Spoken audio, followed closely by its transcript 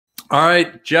All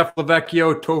right, Jeff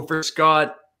LoVecchio, Topher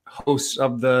Scott, hosts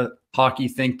of the Hockey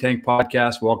Think Tank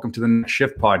podcast. Welcome to the Next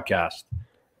Shift podcast.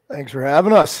 Thanks for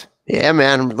having us. Yeah,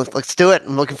 man. Let's do it.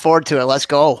 I'm looking forward to it. Let's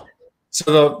go.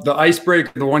 So the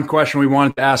icebreaker, the one question we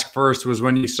wanted to ask first was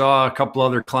when you saw a couple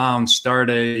other clowns start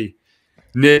a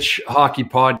niche hockey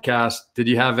podcast, did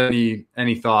you have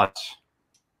any thoughts?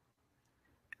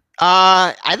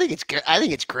 I think it's good. I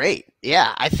think it's great.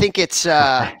 Yeah, I think it's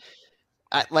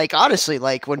like, honestly,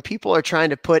 like when people are trying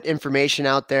to put information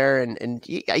out there and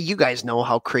you guys know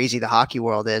how crazy the hockey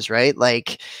world is, right?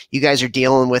 Like you guys are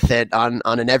dealing with it on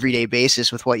an everyday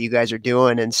basis with what you guys are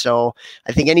doing. And so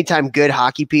I think anytime good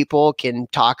hockey people can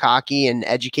talk hockey and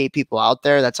educate people out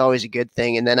there, that's always a good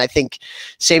thing. And then I think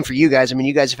same for you guys. I mean,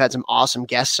 you guys have had some awesome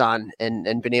guests on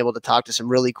and been able to talk to some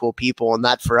really cool people. And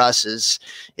that for us is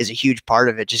a huge part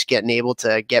of it, just getting able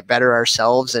to get better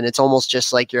ourselves. And it's almost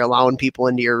just like you're allowing people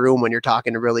into your room when you're talking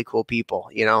to really cool people,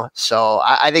 you know? So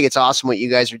I think it's awesome what you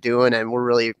guys are doing, and we're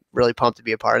really, really pumped to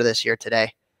be a part of this here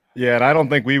today. Yeah, and I don't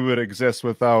think we would exist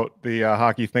without the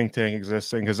Hockey Think Tank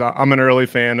existing, because I'm an early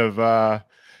fan of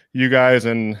you guys,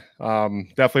 and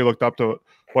definitely looked up to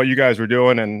what you guys were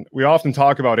doing. And we often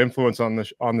talk about influence on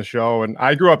the show. And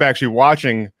I grew up actually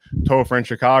watching Topher in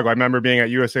Chicago. I remember being at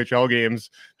USHL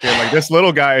games, being like, this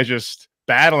little guy is just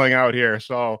battling out here.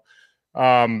 So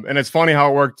and it's funny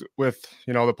how it worked with,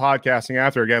 you know, the podcasting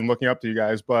after, again, looking up to you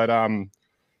guys. But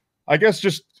I guess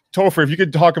just Topher, if you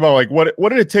could talk about like what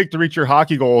did it take to reach your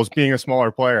hockey goals being a smaller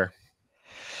player?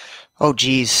 Oh,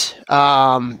 geez.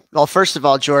 Well, first of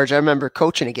all, George, I remember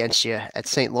coaching against you at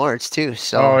St. Lawrence too.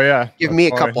 So give me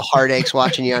a couple heartaches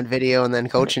watching you on video and then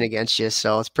coaching against you.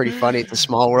 So it's pretty funny. It's a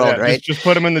small world, right? Just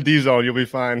put him in the D zone. You'll be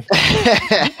fine.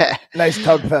 Nice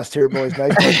tug fest here, boys.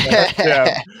 Nice tug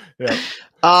fest. Yeah.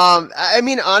 I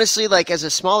mean, honestly, like as a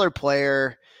smaller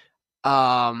player,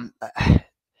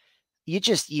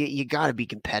 you got to be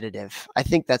competitive. I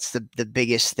think that's the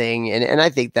biggest thing. And I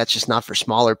think that's just not for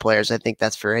smaller players. I think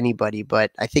that's for anybody, but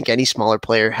I think any smaller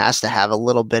player has to have a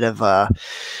little bit of a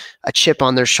chip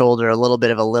on their shoulder, a little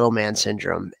bit of a little man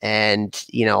syndrome, and,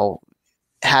 you know,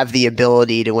 have the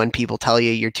ability to, when people tell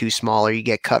you you're too small or you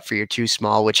get cut for you're too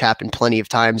small, which happened plenty of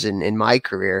times in my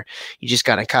career, you just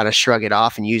got to kind of shrug it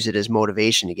off and use it as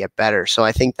motivation to get better. So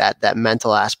I think that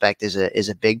mental aspect is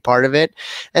a big part of it.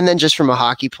 And then just from a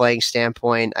hockey playing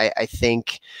standpoint, I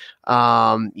think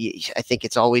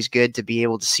it's always good to be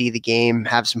able to see the game,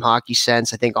 have some hockey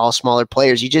sense. I think all smaller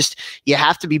players, you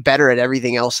have to be better at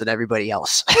everything else than everybody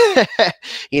else,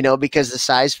 you know, because the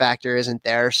size factor isn't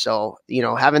there. So, you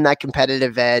know, having that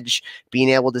competitive edge, being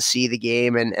able to see the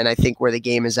game, and I think where the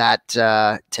game is at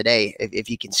today, if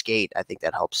you can skate, I think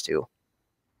that helps too.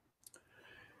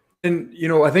 And, you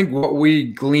know, I think what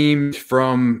we gleaned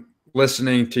from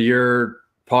listening to your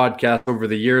podcast over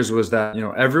the years was that, you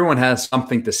know, everyone has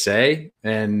something to say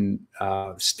and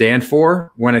stand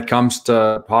for when it comes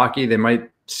to hockey. They might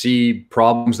see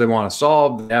problems they want to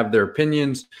solve, they have their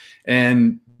opinions,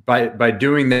 and by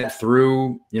doing that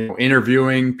through, you know,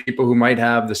 interviewing people who might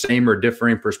have the same or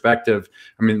differing perspective,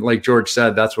 I mean, like George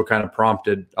said, that's what kind of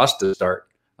prompted us to start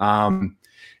finding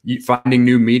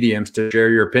new mediums to share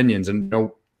your opinions. And, you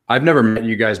know, I've never met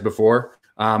you guys before,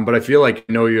 but I feel like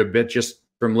I know you a bit just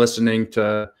from listening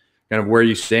to kind of where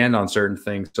you stand on certain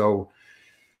things. So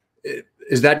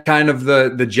is that kind of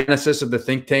the genesis of the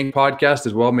Think Tank podcast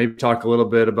as well? Maybe talk a little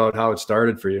bit about how it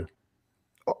started for you.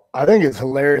 I think it's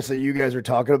hilarious that you guys are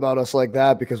talking about us like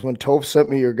that, because when Toph sent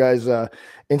me your guys'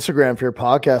 Instagram for your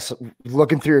podcast,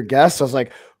 looking through your guests, I was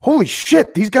like, holy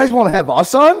shit, these guys want to have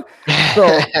us on? So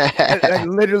I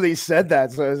literally said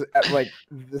that. So it was like,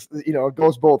 this, you know, it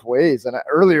goes both ways. And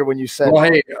earlier when you said, well,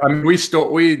 hey, I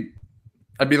mean,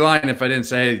 I'd be lying if I didn't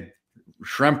say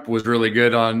Shrimp was really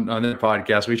good on their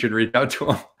podcast. We should reach out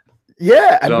to him.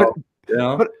 Yeah. So,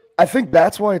 but I think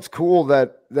that's why it's cool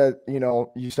that you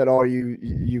know, you said, oh, you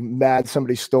mad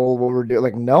somebody stole what we're doing.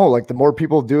 Like, no, like the more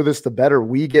people do this, the better.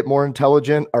 We get more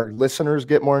intelligent, our listeners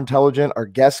get more intelligent, our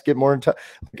guests get more intelligent.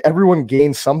 Like, everyone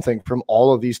gains something from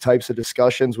all of these types of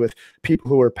discussions with people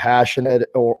who are passionate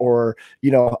or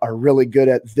you know, are really good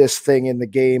at this thing in the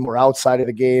game or outside of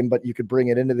the game, but you could bring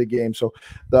it into the game. So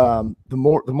the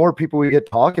more people we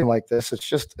get talking like this, it's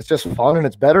just fun and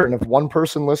it's better. And if one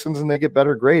person listens and they get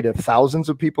better, great. If thousands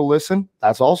of people listen,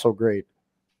 that's also great.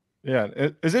 Yeah.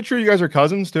 Is it true you guys are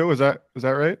cousins too? Is that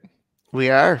right?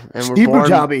 We are. And Steve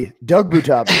Butabi, Doug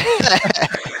Butabi.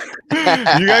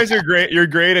 You guys are great. You're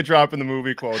great at dropping the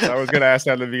movie quotes. I was going to ask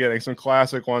that at the beginning, some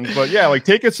classic ones. But yeah, like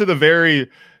take us to the very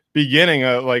beginning.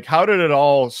 Like, how did it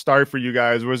all start for you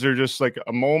guys? Was there just like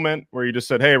a moment where you just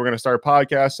said, hey, we're going to start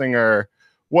podcasting, or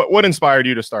what inspired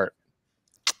you to start?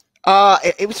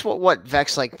 It was what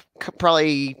Vex, like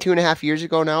probably 2.5 years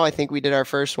ago now. I think we did our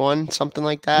first one, something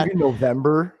like that. Maybe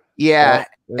November. Yeah.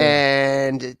 Yeah.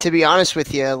 And to be honest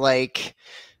with you, like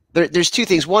there's two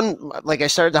things. One, like I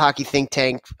started the Hockey Think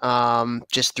Tank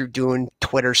just through doing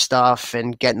Twitter stuff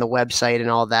and getting the website and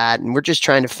all that. And we're just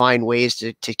trying to find ways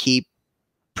to keep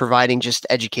providing just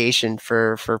education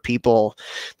for people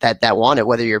that want it,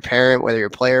 whether you're a parent, whether you're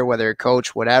a player, whether you're a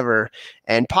coach, whatever.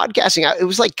 And podcasting, it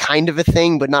was like kind of a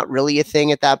thing, but not really a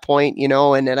thing at that point, you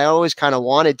know, and I always kind of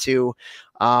wanted to.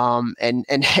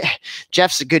 And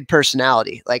Jeff's a good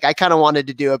personality. Like I kind of wanted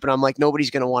to do it, but I'm like, nobody's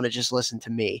going to want to just listen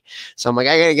to me. So I'm like,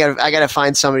 I gotta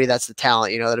find somebody that's the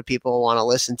talent, you know, that people want to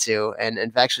listen to.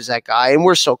 And Vex was that guy. And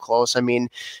we're so close. I mean,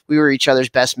 we were each other's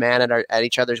best man at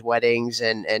each other's weddings.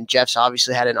 And Jeff's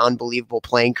obviously had an unbelievable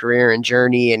playing career and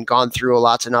journey and gone through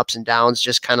lots of ups and downs,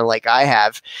 just kind of like I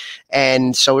have.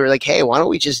 And so we were like, hey, why don't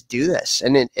we just do this?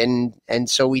 And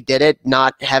so we did it,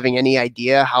 not having any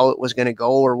idea how it was going to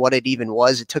go or what it even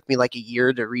was. It took me like a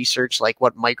year to research like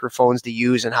what microphones to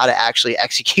use and how to actually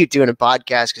execute doing a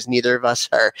podcast, because neither of us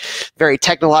are very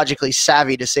technologically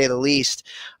savvy, to say the least.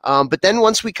 But then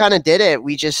once we kind of did it,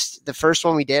 the first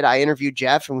one we did, I interviewed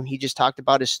Jeff and he just talked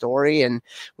about his story, and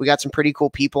we got some pretty cool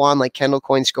people on, like Kendall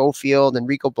Coyne Schofield and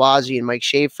Rico Blasi and Mike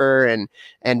Schaefer,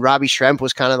 and Robbie Schremp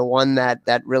was kind of the one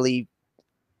that really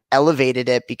elevated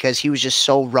it, because he was just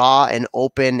so raw and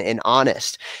open and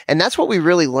honest. And that's what we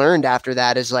really learned after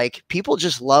that, is like people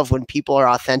just love when people are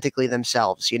authentically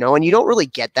themselves, you know, and you don't really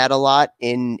get that a lot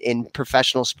in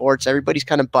professional sports. Everybody's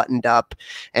kind of buttoned up,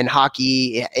 and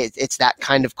hockey, it's that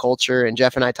kind of culture. And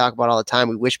Jeff and I talk about all the time,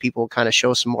 we wish people would kind of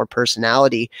show some more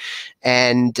personality.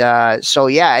 And so,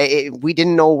 yeah, we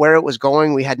didn't know where it was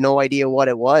going. We had no idea what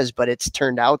it was, but it's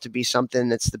turned out to be something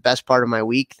that's the best part of my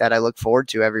week that I look forward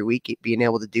to every week, being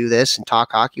able to do this and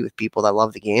talk hockey with people that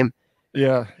love the game.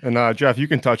 Yeah. And Jeff, you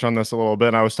can touch on this a little bit.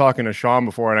 And I was talking to Sean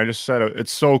before, and I just said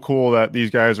it's so cool that these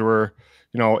guys were,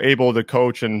 you know, able to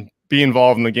coach and be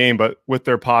involved in the game, but with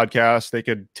their podcast, they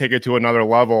could take it to another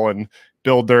level and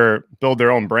build their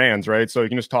own brands, right? So you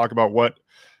can just talk about what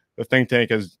the think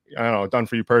tank has, I don't know, done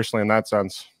for you personally in that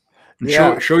sense.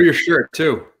 Yeah. Show your shirt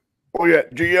too. Oh yeah,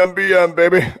 GMBM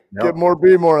baby. Yep. Get more,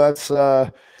 be more. That's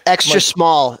extra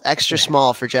small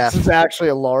for Jeff. This is actually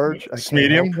a large. It's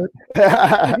medium.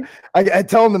 I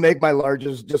tell them to make my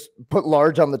larges, just put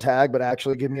large on the tag, but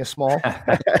actually give me a small.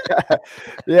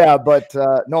 Yeah, but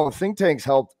no, think tanks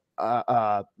helped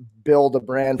build a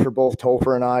brand for both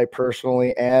Topher and I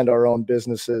personally and our own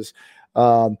businesses.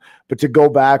 But to go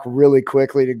back really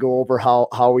quickly to go over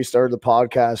how we started the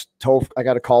podcast, I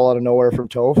got a call out of nowhere from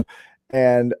Toph.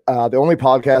 And the only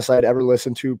podcast I'd ever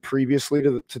listened to previously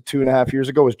to 2.5 years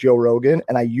ago was Joe Rogan.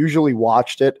 And I usually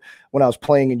watched it when I was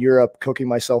playing in Europe, cooking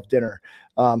myself dinner.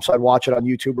 So I'd watch it on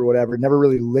YouTube or whatever, never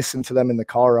really listened to them in the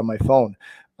car on my phone.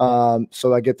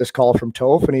 So I get this call from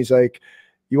Toph, and he's like,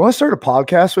 you want to start a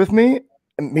podcast with me?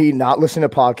 And me not listening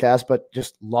to podcasts, but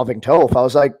just loving Toph. I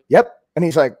was like, yep. And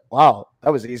he's like, wow,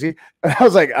 that was easy. And I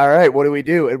was like, all right, what do we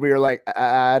do? And we were like,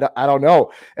 I don't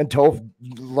know. And Toph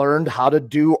learned how to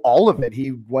do all of it.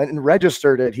 He went and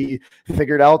registered it. He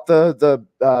figured out the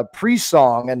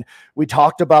pre-song, and we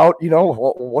talked about, you know,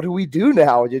 what do we do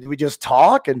now? Did we just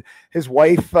talk? And his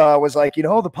wife was like, you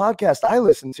know, the podcast I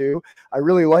listen to, I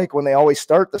really like when they always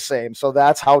start the same. So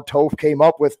that's how Toph came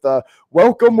up with the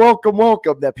welcome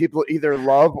that people either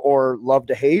love or love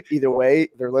to hate. Either way,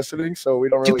 they're listening. So we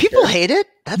don't really Do people care. hate it?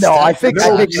 That's no, I think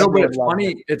but it's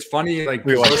funny. It's funny, like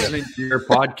listening to your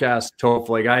podcast, Toph.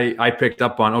 Like I picked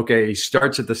up on, okay, he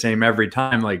starts it the same every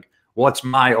time. Like, what's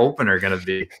my opener going to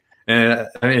be? And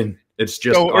I mean, it's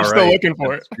just we're still looking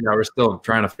for it. Yeah, we're still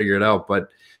trying to figure it out. But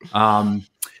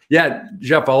yeah,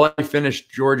 Jeff, I'll let you finish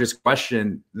George's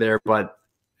question there, but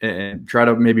and try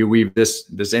to maybe weave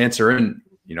this answer in,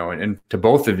 you know, and to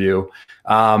both of you.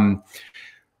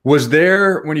 Was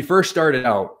there, when you first started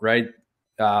out, right?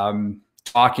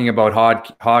 Talking about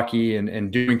hockey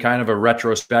and doing kind of a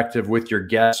retrospective with your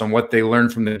guests on what they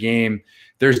learned from the game,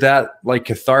 there's that like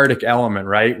cathartic element,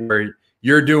 right? Where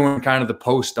you're doing kind of the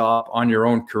post-op on your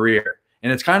own career.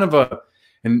 And it's kind of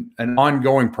an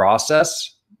ongoing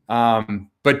process.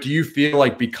 But do you feel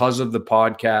like because of the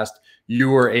podcast,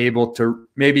 you were able to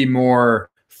maybe more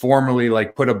formally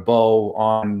like put a bow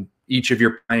on each of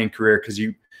your playing career because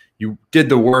you did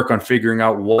the work on figuring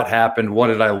out what happened, what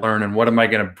did I learn, and what am I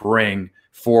going to bring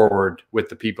forward with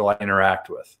the people I interact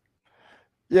with?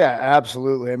 Yeah,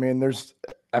 absolutely. I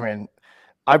mean,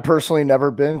 I've personally never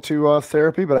been to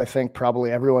therapy, but I think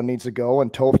probably everyone needs to go.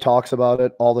 And Toph talks about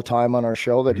it all the time on our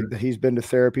show that he's been to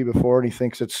therapy before and he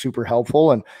thinks it's super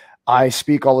helpful. And I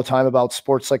speak all the time about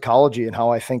sports psychology and how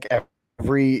I think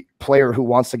every player who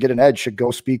wants to get an edge should go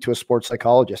speak to a sports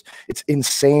psychologist. It's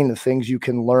insane the things you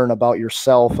can learn about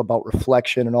yourself, about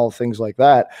reflection and all things like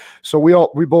that. So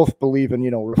we both believe in,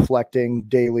 reflecting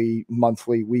daily,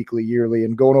 monthly, weekly, yearly,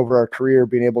 and going over our career,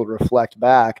 being able to reflect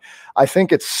back. I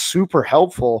think it's super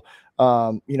helpful.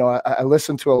 I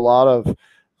listen to a lot of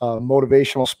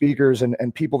motivational speakers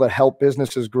and people that help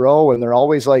businesses grow. And they're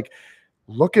always like,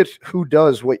 look at who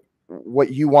does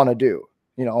what you want to do.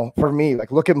 For me, like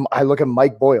I look at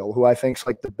Mike Boyle, who I think is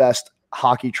like the best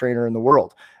hockey trainer in the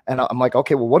world. And I'm like,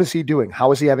 okay, well, what is he doing?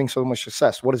 How is he having so much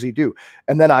success? What does he do?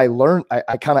 And then I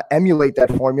kind of emulate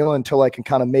that formula until I can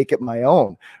kind of make it my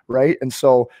own. Right. And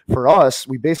so for us,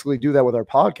 we basically do that with our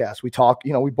podcast. We talk,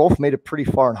 we both made it pretty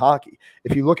far in hockey.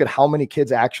 If you look at how many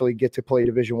kids actually get to play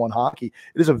Division-One hockey,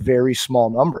 it is a very small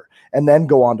number, and then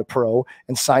go on to pro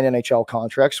and sign NHL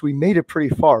contracts. We made it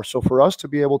pretty far. So for us to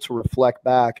be able to reflect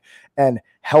back and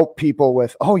help people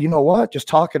with, oh, you know what, just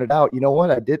talking it out. You know what,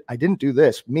 I didn't do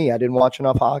this. I didn't watch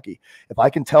enough hockey. If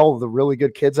I can tell the really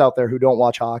good kids out there who don't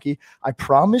watch hockey, I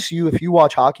promise you, if you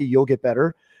watch hockey, you'll get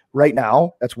better. Right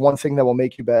now, that's one thing that will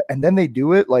make you bet. And then they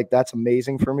do it. Like, that's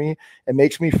amazing for me. It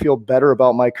makes me feel better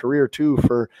about my career too,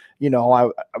 for, I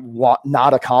want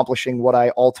not accomplishing what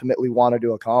I ultimately wanted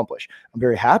to accomplish. I'm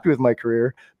very happy with my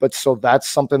career, but so that's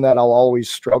something that I'll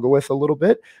always struggle with a little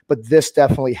bit, but this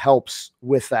definitely helps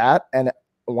with that. And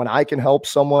when I can help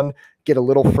someone get a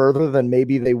little further than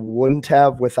maybe they wouldn't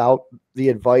have without the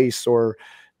advice or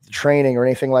the training or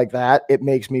anything like that, it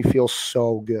makes me feel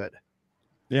so good.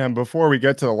 Yeah, and before we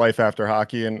get to the life after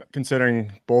hockey, and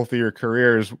considering both of your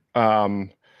careers,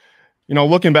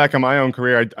 looking back on my own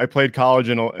career, I played college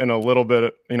in a little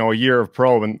bit, a year of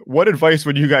pro. And what advice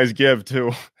would you guys give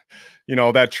to,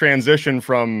 that transition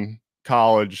from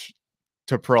college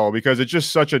to pro? Because it's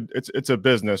just it's a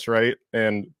business, right?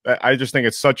 And I just think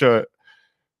it's such a.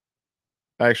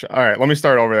 Actually, all right, let me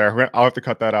start over there. I'll have to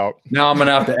cut that out. No, I'm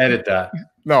gonna have to edit that.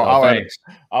 No,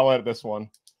 I'll edit this one.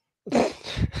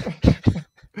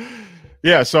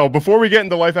 Yeah. So before we get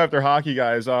into life after hockey,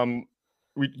 guys,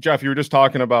 Jeff, you were just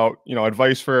talking about,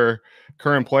 advice for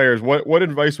current players. What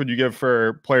advice would you give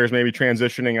for players maybe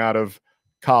transitioning out of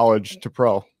college to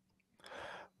pro?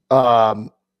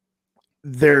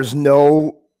 There's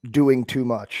no doing too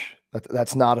much.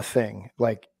 That's not a thing.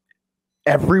 Like,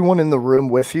 everyone in the room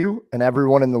with you and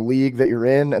everyone in the league that you're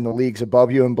in and the leagues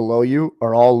above you and below you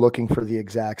are all looking for the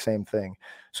exact same thing.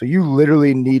 So you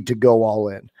literally need to go all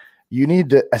in. You need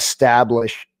to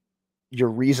establish your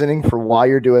reasoning for why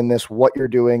you're doing this, what you're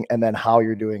doing, and then how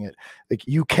you're doing it. Like,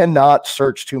 you cannot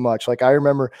search too much. Like, I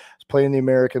remember playing in the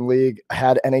American League, I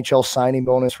had NHL signing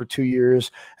bonus for 2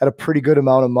 years, had a pretty good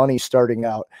amount of money starting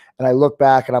out. And I look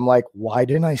back and I'm like, why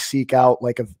didn't I seek out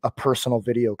like a personal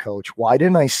video coach? Why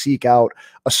didn't I seek out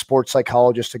a sports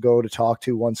psychologist to go to talk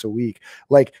to once a week?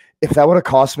 Like, if that would have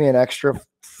cost me an extra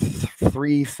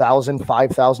 $3,000,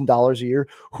 $5,000 a year,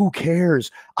 who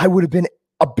cares? I would have been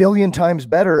a billion times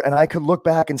better. And I could look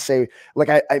back and say, like,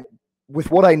 I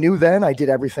with what I knew then, I did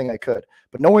everything I could.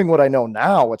 But knowing what I know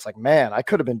now, it's like, man, I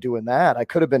could have been doing that. I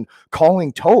could have been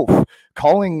calling Toph,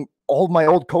 calling all my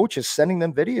old coaches, sending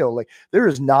them video. Like, there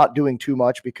is not doing too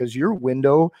much, because your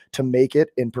window to make it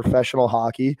in professional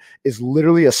hockey is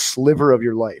literally a sliver of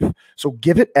your life. So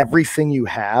give it everything you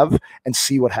have and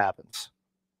see what happens.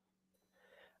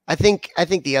 I think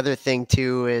the other thing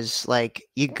too is, like,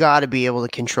 you got to be able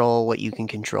to control what you can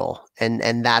control,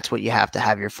 and that's what you have to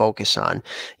have your focus on.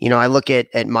 I look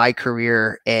at my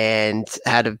career and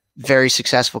had a very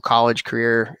successful college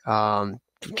career,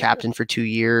 captain for 2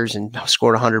 years and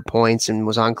scored 100 points and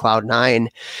was on cloud nine.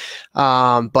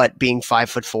 But being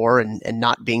 5'4" and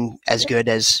not being as good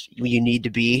as you need to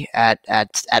be at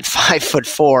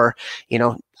 5'4",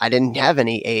 I didn't have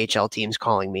any AHL teams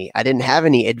calling me. I didn't have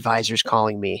any advisors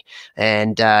calling me.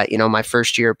 And, my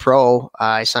first year pro,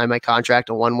 I signed my contract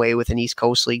a one-way with an East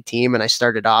Coast League team. And I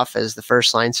started off as the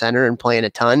first line center and playing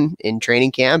a ton in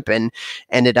training camp, and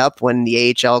ended up, when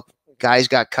the AHL guys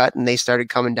got cut and they started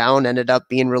coming down, ended up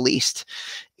being released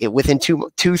within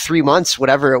 2-3 months,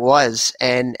 whatever it was.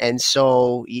 And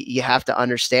so you have to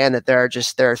understand that there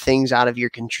are things out of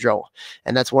your control.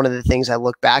 And that's one of the things I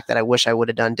look back that I wish I would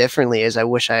have done differently, is I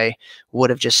wish I would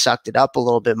have just sucked it up a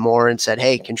little bit more and said,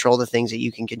 hey, control the things that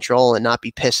you can control and not be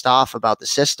pissed off about the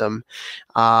system.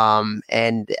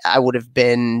 And I would have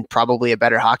been probably a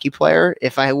better hockey player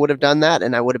if I would have done that.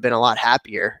 And I would have been a lot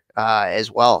happier as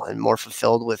well, and more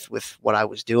fulfilled with what I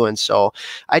was doing. So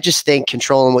I just think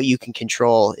controlling what you can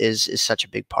control is such a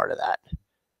big part of that.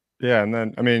 Yeah. And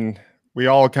then, I mean, we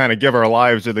all kind of give our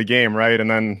lives to the game, right? And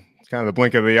then it's kind of the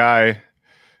blink of the eye,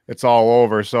 it's all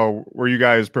over. So were you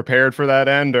guys prepared for that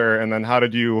end, and then how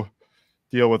did you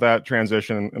deal with that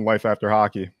transition in life after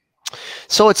hockey?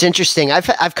 So it's interesting.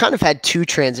 I've kind of had two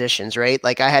transitions, right?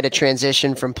 Like I had a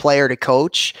transition from player to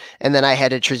coach, and then I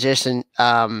had a transition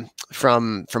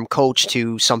from coach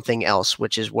to something else,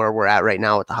 which is where we're at right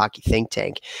now with the Hockey Think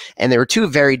Tank. And there were two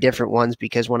very different ones,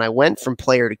 because when I went from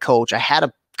player to coach, I had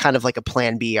a kind of like a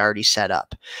plan B already set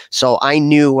up. So I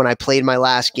knew when I played my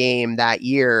last game that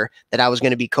year that I was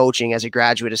going to be coaching as a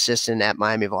graduate assistant at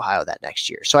Miami of Ohio that next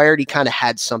year. So I already kind of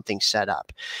had something set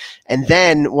up. And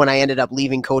then when I ended up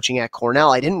leaving coaching at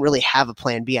Cornell, I didn't really have a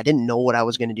plan B. I didn't know what I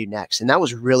was going to do next. And that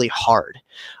was really hard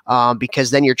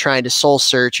because then you're trying to soul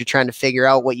search. You're trying to figure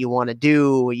out what you want to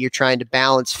do. You're trying to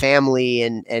balance family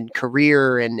and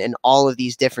career and all of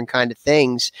these different kind of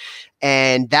things.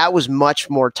 And that was much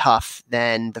more tough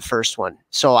than the first one.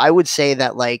 So I would say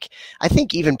that, like, I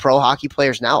think even pro hockey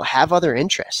players now have other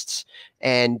interests.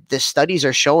 And the studies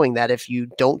are showing that if you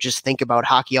don't just think about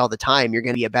hockey all the time, you're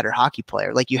going to be a better hockey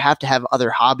player. Like, you have to have other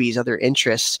hobbies, other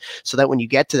interests, so that when you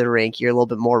get to the rink, you're a little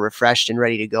bit more refreshed and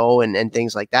ready to go and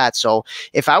things like that. So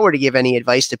if I were to give any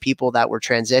advice to people that were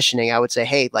transitioning, I would say,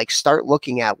 hey, like, start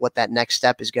looking at what that next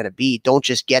step is going to be. Don't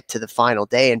just get to the final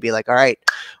day and be like, all right,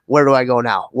 where do I go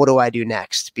now? What do I do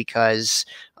next? Because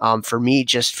for me,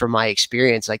 just from my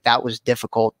experience, like, that was a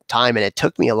difficult time, and it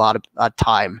took me a lot of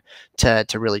time to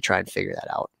really try and figure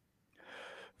that out.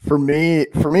 For me,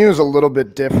 it was a little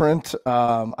bit different.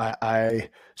 So I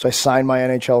signed my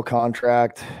NHL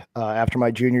contract after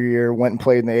my junior year, went and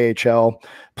played in the AHL,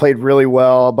 played really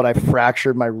well, but I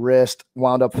fractured my wrist,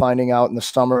 wound up finding out in the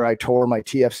summer I tore my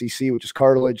TFCC, which is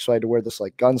cartilage. So I had to wear this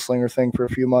like gunslinger thing for a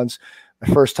few months.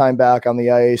 My first time back on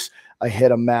the ice, I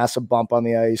hit a massive bump on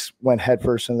the ice, went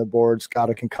headfirst into the boards, got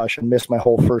a concussion, missed my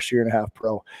whole first year and a half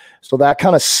pro. So that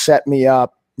kind of set me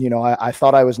up. You know, I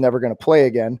thought I was never going to play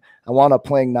again. I wound up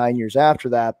playing 9 years after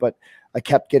that, but I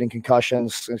kept getting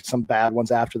concussions, some bad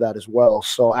ones after that as well.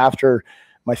 So after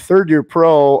my third year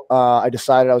pro, I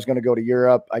decided I was going to go to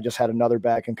Europe. I just had another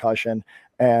bad concussion,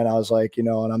 and I was like, you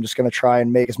know, and I'm just going to try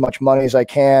and make as much money as I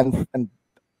can and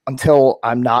until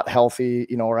I'm not healthy,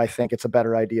 you know, or I think it's a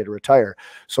better idea to retire.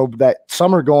 So that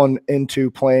summer going into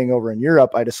playing over in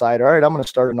Europe, I decided, all right, I'm going to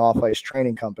start an off-ice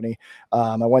training company.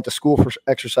 I went to school for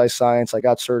exercise science. I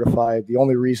got certified. The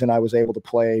only reason I was able to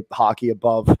play hockey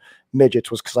above midgets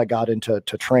was because I got into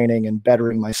training and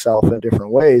bettering myself in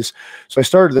different ways. So I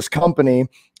started this company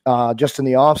just in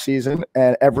the off season,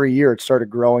 and every year it started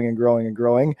growing and growing and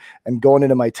growing. And going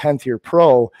into my 10th year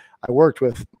pro, I worked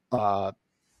with, I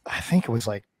think it was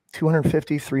like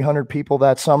 250, 300 people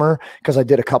that summer, because I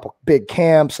did a couple big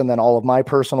camps and then all of my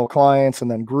personal clients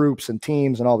and then groups and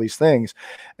teams and all these things.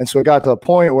 And so it got to a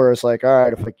point where it's like, all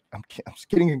right, if I'm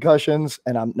getting concussions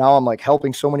and I'm like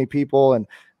helping so many people, and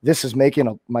this is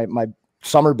making my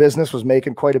summer business was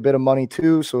making quite a bit of money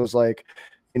too. So it was like,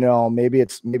 you know, maybe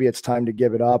it's time to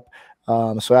give it up.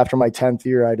 So after my 10th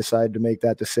year, I decided to make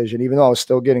that decision, even though I was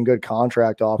still getting good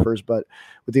contract offers. But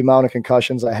with the amount of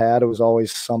concussions I had, it was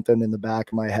always something in the back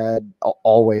of my head,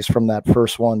 always from that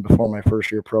first one before my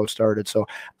first year pro started. So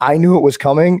I knew it was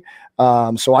coming.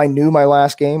 So I knew my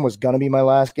last game was going to be my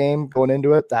last game going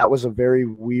into it. That was a very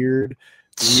weird,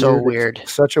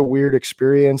 such a weird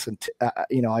experience. And,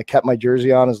 you know, I kept my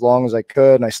jersey on as long as I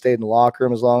could, and I stayed in the locker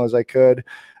room as long as I could.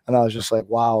 And I was just like,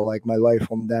 wow, like my life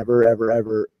will never,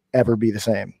 ever, ever be the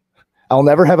same. I'll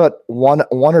never have a one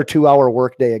or 2 hour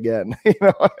work day again. You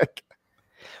know,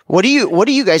 what do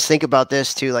you guys think about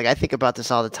this too? Like, I think about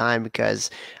this all the time, because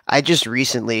I just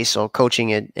recently, so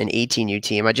coaching an 18U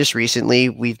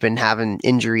team, we've been having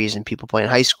injuries and people playing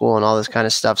high school and all this kind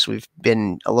of stuff. So we've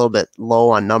been a little bit low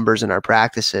on numbers in our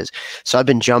practices. So I've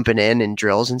been jumping in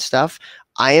drills and stuff.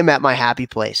 I am at my happy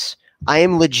place. I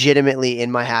am legitimately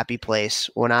in my happy place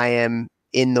when I am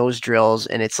in those drills,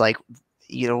 and it's like,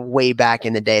 you know, way back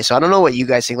in the day. So I don't know what you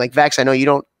guys think. Like, Vex, I know you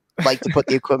don't like to put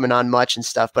the equipment on much and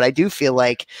stuff, but I do feel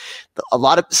like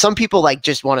some people like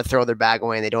just want to throw their bag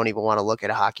away and they don't even want to look at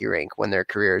a hockey rink when their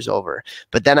career is over.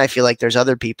 But then I feel like there's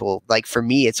other people, like for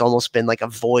me, it's almost been like a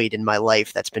void in my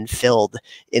life that's been filled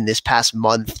in this past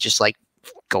month, just like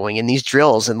going in these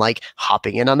drills and like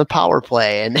hopping in on the power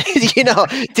play and, you know,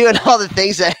 doing all the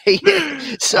things that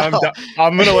so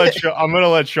I'm gonna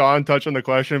let Sean touch on the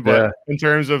question, but yeah, in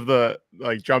terms of the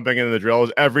like jumping into the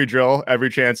drills, every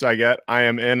chance I get, I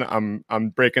am in. I'm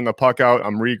breaking the puck out,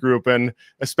 I'm regrouping,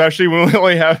 especially when we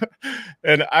only have,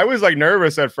 and I was like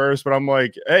nervous at first, but I'm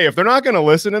like, hey, if they're not gonna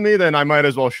listen to me, then I might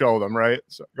as well show them, right?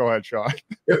 So go ahead, Sean.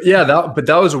 Yeah,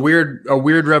 that was a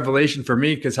weird revelation for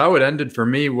me, because how it ended for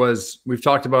me was, we've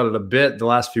talked about it a bit the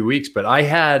last few weeks, but I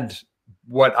had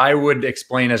what I would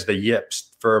explain as the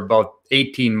yips for about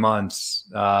 18 months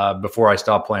before I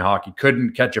stopped playing hockey.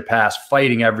 Couldn't catch a pass,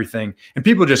 fighting everything. And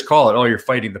people just call it, oh, you're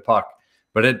fighting the puck.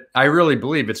 But I really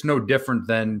believe it's no different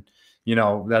than,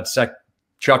 that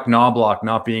Chuck Knobloch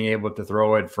not being able to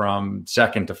throw it from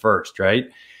second to first, right?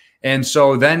 And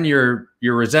so then you're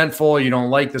resentful, you don't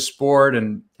like the sport.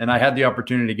 And I had the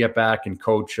opportunity to get back and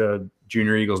coach a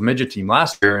Junior Eagles midget team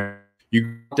last year.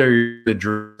 You go there,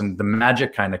 the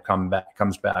magic kind of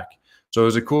comes back. So it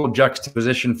was a cool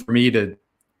juxtaposition for me to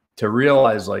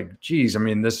realize, like, geez, I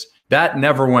mean, that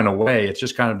never went away. It's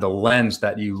just kind of the lens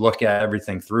that you look at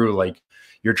everything through. Like,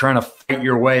 you're trying to fight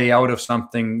your way out of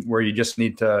something where you just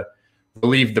need to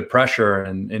relieve the pressure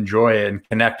and enjoy it and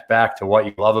connect back to what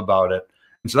you love about it.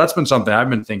 And so that's been something I've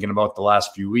been thinking about the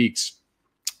last few weeks.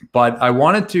 But I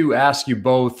wanted to ask you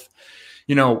both,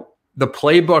 the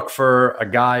playbook for a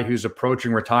guy who's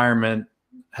approaching retirement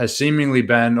has seemingly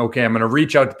been, okay, I'm going to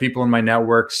reach out to people in my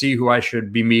network, see who I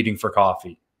should be meeting for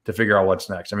coffee to figure out what's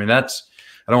next. I mean, I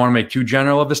don't want to make too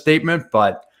general of a statement,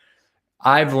 but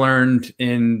I've learned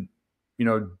in,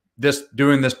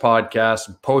 doing this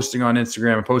podcast, posting on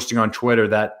Instagram and posting on Twitter,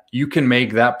 that you can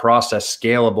make that process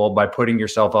scalable by putting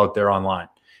yourself out there online.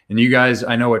 And you guys,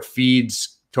 I know it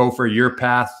feeds, Topher, your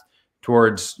path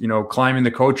towards, climbing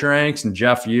the coach ranks, and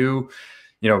Jeff,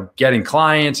 getting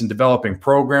clients and developing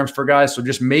programs for guys. So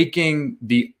just making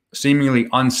the seemingly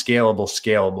unscalable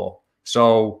scalable.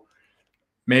 So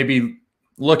maybe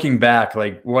looking back,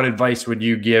 like, what advice would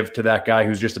you give to that guy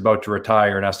who's just about to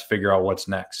retire and has to figure out what's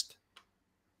next?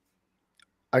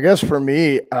 I guess for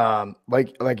me,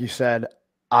 like you said,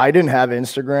 I didn't have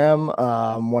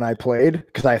Instagram when I played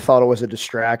because I thought it was a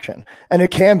distraction, and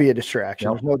it can be a distraction.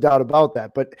 Yep. There's no doubt about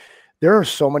that. But there are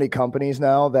so many companies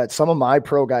now that some of my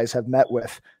pro guys have met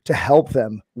with to help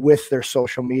them with their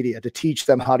social media, to teach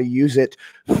them how to use it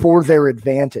for their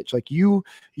advantage. Like you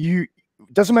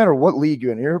doesn't matter what league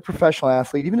you're in. You're a professional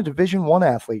athlete, even a Division-One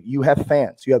athlete. You have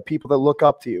fans. You have people that look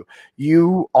up to you.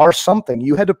 You are something.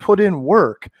 You had to put in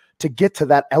work to get to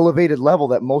that elevated level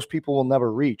that most people will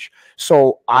never reach.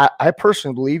 So I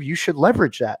personally believe you should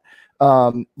leverage that.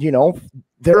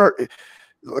 There are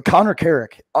Connor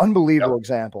Carrick, unbelievable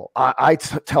example. I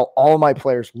tell all my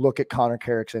players, look at Connor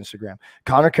Carrick's Instagram.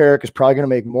 Connor Carrick is probably going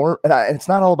to make more, and it's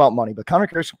not all about money, but Connor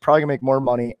Carrick's probably going to make more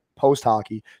money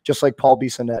post-hockey, just like Paul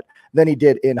Bissonnette, than he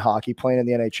did in hockey playing in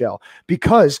the NHL,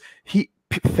 because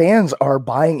fans are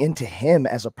buying into him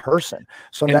as a person.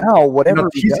 So now whatever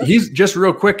he's just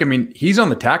real quick. I mean, he's on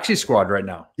the taxi squad right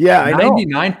now. Yeah, I know.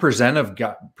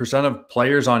 99% of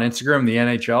players on Instagram in the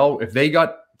NHL, if they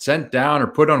got sent down or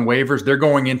put on waivers, they're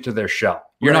going into their shell.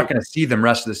 You're not going to see them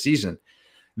rest of the season.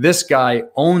 This guy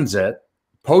owns it,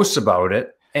 posts about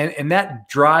it, and that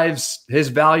drives his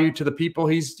value to the people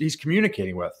he's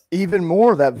communicating with. Even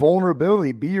more, that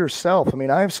vulnerability, be yourself. I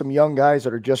mean, I have some young guys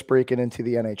that are just breaking into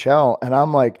the NHL, and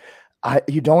I'm like,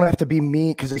 you don't have to be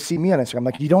me, because they see me on Instagram. I'm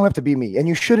like, you don't have to be me, and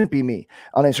you shouldn't be me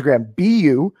on Instagram. Be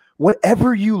you,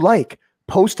 whatever you like.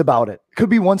 Post about it. Could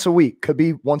be once a week, could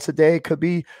be once a day, could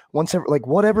be once every, like,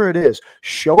 whatever it is.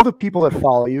 Show the people that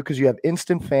follow you, because you have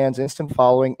instant fans, instant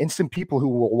following, instant people who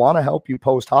will want to help you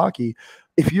post hockey.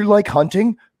 If you like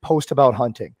hunting, post about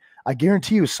hunting. I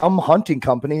guarantee you some hunting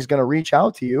company is going to reach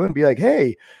out to you and be like,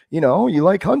 hey, you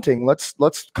like hunting. Let's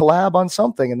collab on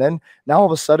something. And then now all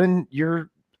of a sudden you're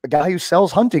a guy who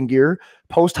sells hunting gear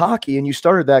post hockey, and you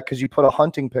started that because you put a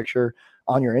hunting picture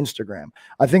on your Instagram.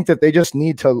 I think that they just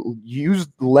need to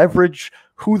leverage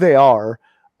who they are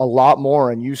a lot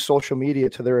more and use social media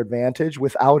to their advantage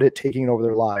without it taking over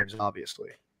their lives, obviously.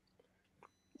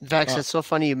 Vex, it's so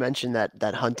funny you mentioned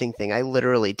that hunting thing. I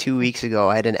literally 2 weeks ago,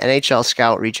 I had an NHL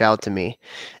scout reach out to me,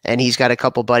 and he's got a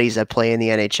couple buddies that play in the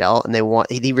NHL,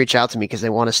 and he reached out to me because they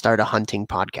want to start a hunting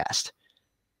podcast.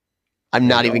 I'm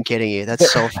not even kidding you.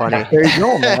 That's so funny. There you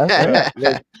go,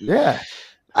 man. Yeah.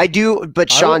 I do,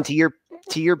 but Sean, to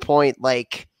your point,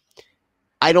 like,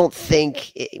 I don't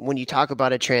think when you talk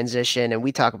about a transition, and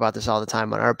we talk about this all the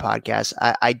time on our podcast,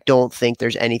 I don't think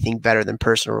there's anything better than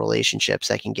personal relationships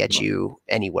that can get you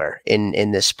anywhere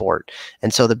in this sport.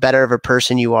 And so the better of a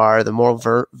person you are, the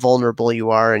more vulnerable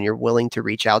you are, and you're willing to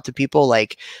reach out to people.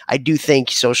 Like, I do think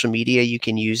social media, you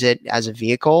can use it as a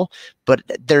vehicle, but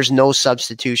there's no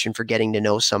substitution for getting to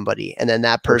know somebody, and then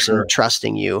that person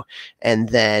trusting you, and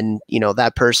then,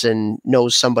 that person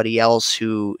knows somebody else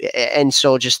who, and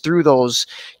so just through those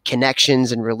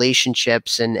connections and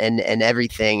relationships and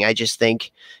everything, I just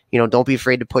think, don't be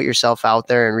afraid to put yourself out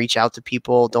there and reach out to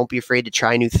people. Don't be afraid to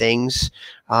try new things.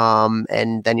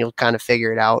 And then you'll kind of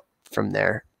figure it out from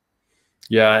there.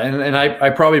 Yeah. And I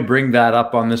probably bring that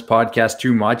up on this podcast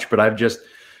too much, but I've just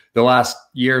the last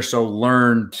year or so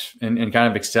learned and kind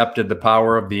of accepted the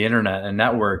power of the internet and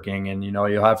networking. And,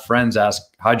 you'll have friends ask,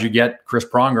 how'd you get Chris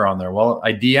Pronger on there? Well,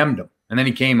 I DM'd him, and then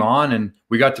he came on and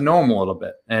we got to know him a little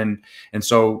bit. And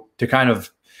so to kind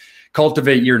of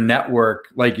cultivate your network,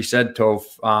 like you said,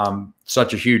 Toph,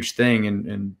 such a huge thing.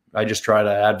 And I just try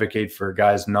to advocate for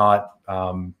guys not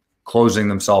closing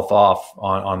themselves off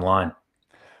online.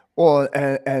 Well,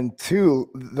 and two,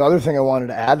 the other thing I wanted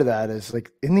to add to that is,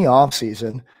 like, in the off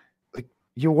season, like,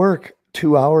 you work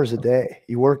 2 hours a day.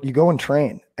 You go and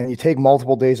train, and you take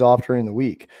multiple days off during the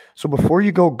week. So before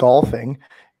you go golfing,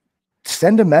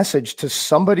 send a message to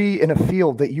somebody in a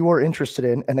field that you are interested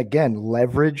in. And again,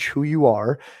 leverage who you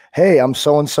are. Hey, I'm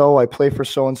so-and-so. I play for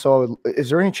so-and-so. Is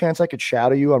there any chance I could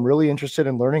shadow you? I'm really interested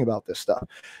in learning about this stuff.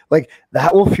 Like,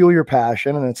 that will fuel your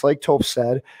passion. And it's like Toph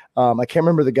said, I can't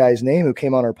remember the guy's name who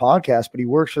came on our podcast, but he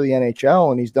works for the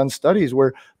NHL, and he's done studies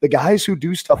where the guys who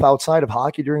do stuff outside of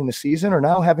hockey during the season are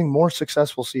now having more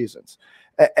successful seasons.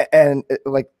 And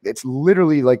like, it's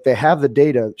literally like they have the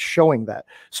data showing that.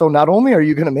 So not only are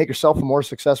you going to make yourself a more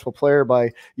successful player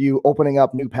by you opening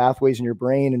up new pathways in your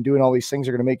brain and doing all these things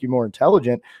that are going to make you more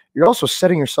intelligent, you're also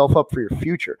setting yourself up for your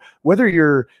future. Whether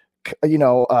you're,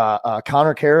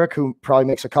 Connor Carrick, who probably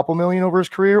makes a couple million over his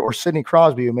career, or Sidney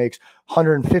Crosby, who makes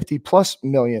 150 plus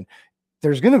million.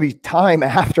 There's going to be time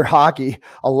after hockey,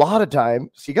 a lot of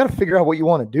time. So you got to figure out what you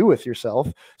want to do with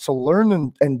yourself. So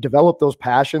learn and develop those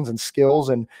passions and skills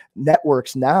and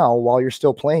networks now while you're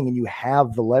still playing and you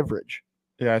have the leverage.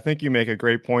 Yeah, I think you make a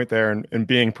great point there in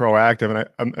being proactive.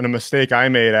 And a mistake I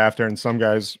made after, and some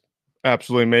guys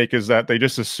absolutely make, is that they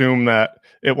just assume that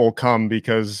it will come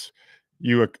because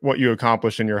what you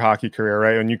accomplish in your hockey career,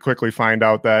 right? And you quickly find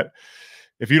out that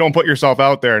if you don't put yourself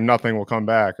out there, nothing will come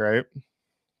back, right?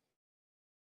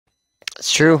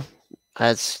 It's true.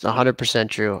 That's 100%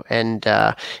 true. And,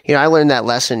 I learned that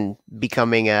lesson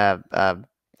becoming an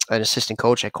assistant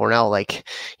coach at Cornell. Like,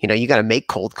 you got to make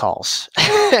cold calls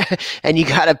and you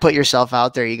got to put yourself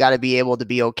out there. You got to be able to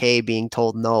be okay being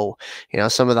told no.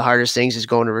 Some of the hardest things is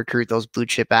going to recruit those blue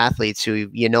chip athletes who,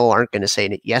 aren't going to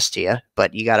say yes to you,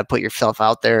 but you got to put yourself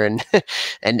out there and,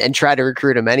 and try to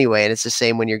recruit them anyway. And it's the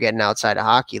same when you're getting outside of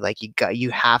hockey. Like,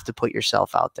 you have to put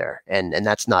yourself out there, and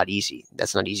that's not easy.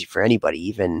 That's not easy for anybody,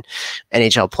 even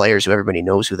NHL players who everybody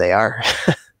knows who they are.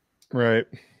 Right.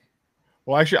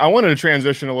 Well, actually, I wanted to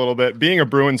transition a little bit. Being a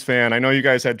Bruins fan, I know you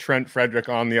guys had Trent Frederick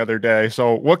on the other day.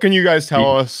 So what can you guys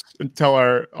tell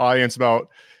our audience about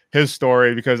his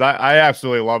story? Because I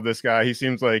absolutely love this guy. He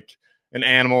seems like an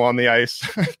animal on the ice.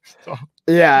 So.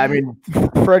 Yeah, I mean,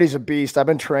 Freddie's a beast. I've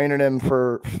been training him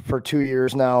for 2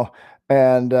 years now.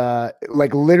 And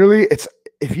like, literally,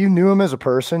 if you knew him as a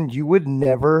person, you would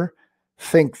never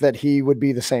think that he would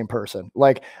be the same person.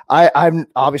 Like, I'm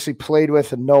obviously played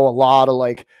with and know a lot of,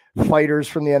 like, fighters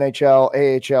from the NHL,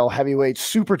 AHL, heavyweights,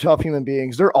 super tough human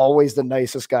beings. They're always the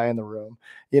nicest guy in the room,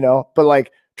 but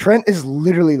like, Trent is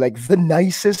literally like the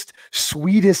nicest,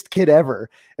 sweetest kid ever.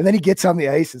 And then he gets on the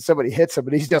ice and somebody hits him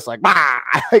and he's just like, bah!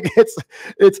 Like,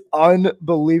 it's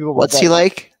unbelievable. What's he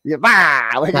like? Yeah,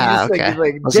 bah! Like, okay.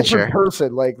 like different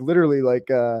person, like literally like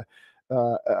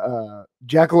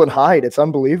Jekyll and Hyde. It's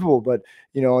unbelievable, but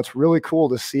it's really cool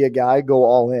to see a guy go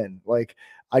all in. Like,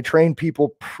 I train people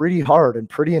pretty hard and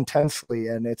pretty intensely,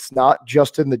 and it's not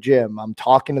just in the gym. I'm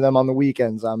talking to them on the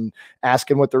weekends. I'm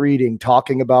asking what they're eating,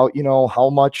 talking about, how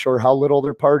much or how little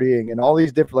they're partying, and all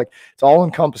these different, like, it's all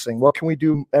encompassing. What can we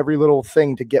do, every little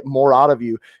thing, to get more out of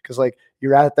you? Because, like,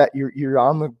 you're at that, you're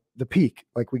on the peak.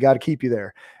 Like, we got to keep you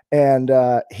there. And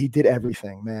he did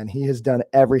everything, man. He has done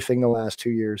everything the last 2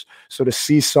 years. So to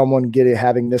see someone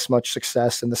having this much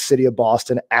success in the city of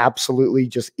Boston, absolutely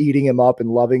just eating him up and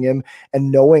loving him and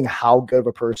knowing how good of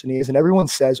a person he is. And everyone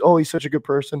says, oh, he's such a good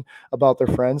person about their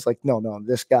friends. Like, no,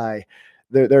 this guy,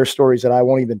 there are stories that I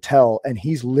won't even tell. And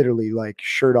he's literally, like,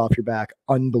 shirt off your back,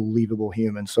 unbelievable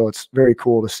human. So it's very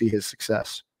cool to see his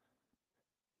success.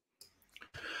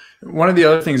 One of the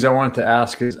other things I wanted to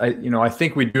ask is, I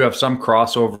think we do have some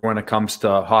crossover when it comes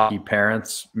to hockey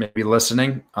parents maybe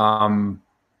listening.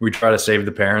 We try to save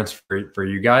the parents for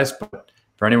you guys, but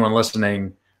for anyone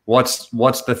listening, what's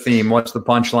the theme? What's the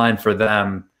punchline for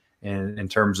them in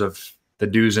terms of the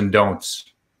do's and don'ts?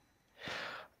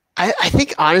 I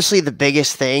think, honestly, the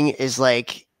biggest thing is,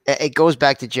 like, it goes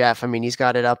back to Jeff. I mean, he's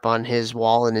got it up on his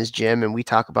wall in his gym, and we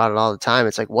talk about it all the time.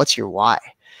 It's like, what's your why?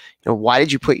 why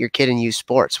did you put your kid in youth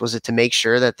sports? Was it to make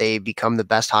sure that they become the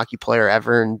best hockey player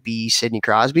ever and be Sidney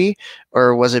Crosby?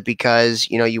 Or was it because,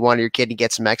 you wanted your kid to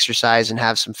get some exercise and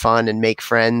have some fun and make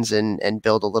friends and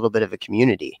build a little bit of a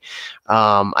community?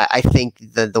 I think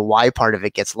the why part of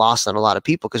it gets lost on a lot of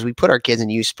people, because we put our kids in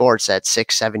youth sports at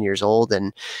 6, 7 years old,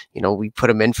 and, we put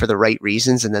them in for the right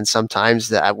reasons. And then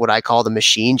sometimes what I call the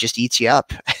machine just eats you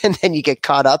up, and then you get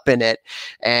caught up in it,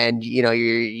 and,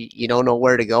 you don't know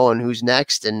where to go and who's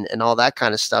next and all that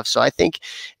kind of stuff. So I think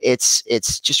it's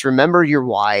just remember your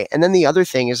why. And then the other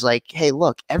thing is like, hey,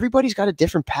 look, everybody's got a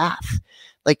different path.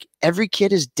 Like, every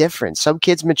kid is different. Some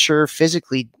kids mature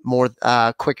physically more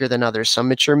quicker than others. Some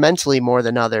mature mentally more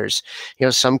than others.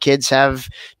 Some kids have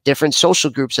different social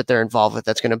groups that they're involved with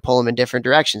that's going to pull them in different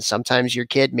directions. Sometimes your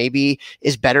kid maybe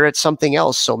is better at something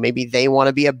else. So maybe they want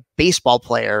to be a baseball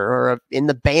player or in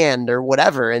the band or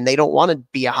whatever, and they don't want to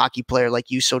be a hockey player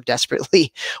like you so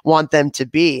desperately want them to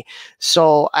be.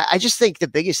 So I just think the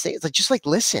biggest thing is just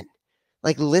listen.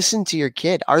 Listen to your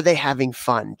kid. Are they having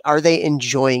fun? Are they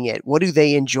enjoying it? What do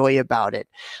they enjoy about it?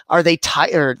 Are they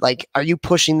tired? Are you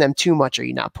pushing them too much? Are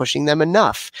you not pushing them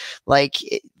enough?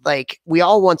 We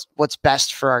all want what's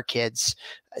best for our kids.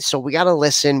 So we got to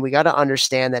listen. We got to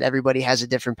understand that everybody has a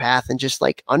different path, and just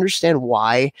understand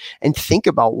why and think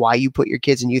about why you put your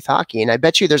kids in youth hockey. And I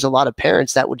bet you there's a lot of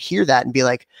parents that would hear that and be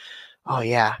like, oh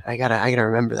yeah, I gotta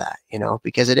remember that,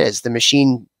 because it is the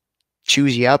machine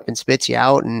chews you up and spits you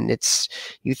out, and it's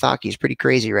youth hockey is pretty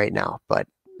crazy right now. But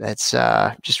that's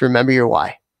just remember your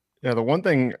why. Yeah, the one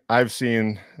thing I've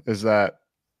seen is that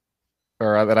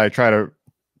I try to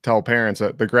tell parents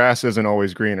that the grass isn't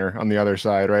always greener on the other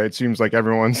side, right? It seems like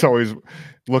everyone's always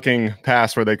looking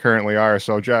past where they currently are.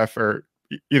 So Jeff, or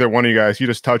either one of you guys, you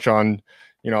just touch on,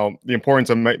 the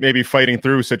importance of maybe fighting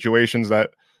through situations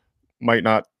that might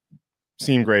not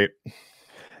seem great.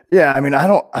 Yeah, I mean, I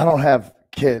don't have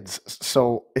kids,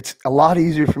 so it's a lot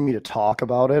easier for me to talk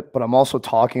about it, but I'm also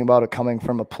talking about it coming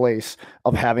from a place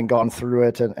of having gone through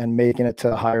it and making it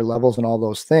to higher levels and all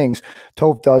those things.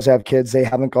 Toph does have kids. They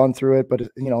haven't gone through it, but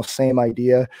same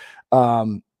idea.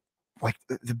 The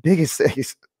biggest thing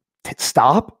is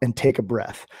stop and take a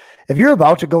breath. If you're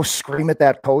about to go scream at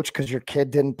that coach because your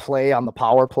kid didn't play on the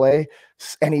power play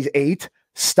and he's 8,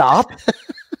 stop.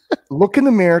 Look in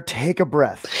the mirror, take a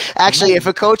breath. Actually, if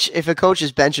a coach is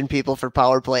benching people for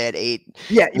power play at 8,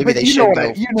 yeah, maybe they should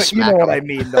go. You know what I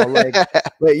mean, though.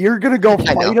 You're gonna go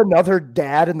fight another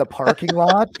dad in the parking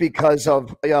lot because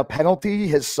of a penalty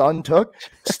his son took.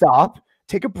 Stop,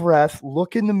 take a breath,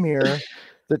 look in the mirror.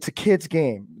 It's a kid's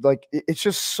game. It's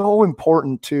just so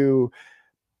important to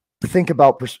think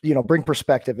about, bring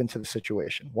perspective into the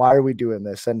situation. Why are we doing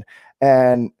this?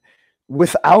 And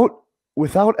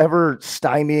without ever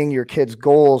stymieing your kids'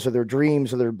 goals or their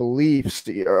dreams or their beliefs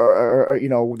or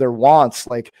their wants,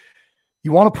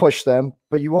 you want to push them,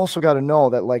 but you also got to know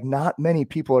that not many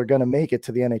people are going to make it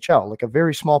to the NHL, a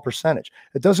very small percentage.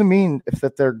 It doesn't mean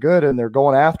that they're good and they're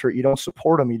going after it, you don't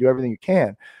support them, you do everything you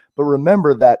can. But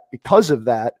remember that because of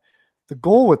that, the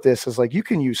goal with this is you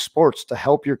can use sports to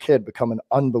help your kid become an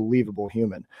unbelievable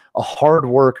human, a hard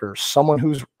worker, someone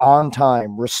who's on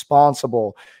time,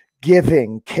 responsible,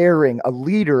 giving, caring, a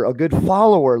leader, a good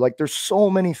follower. There's so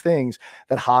many things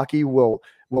that hockey will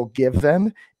give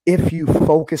them if you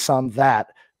focus on that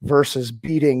versus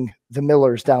beating the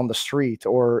Millers down the street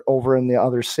or over in the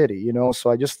other city,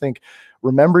 So I just think,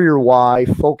 remember your why,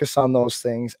 focus on those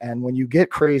things. And when you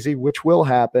get crazy, which will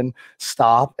happen,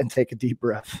 stop and take a deep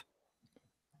breath.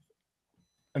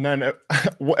 And then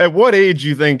at what age do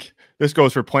you think, this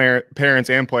goes for parents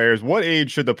and players, what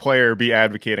age should the player be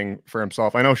advocating for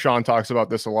himself? I know Sean talks about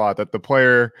this a lot, that the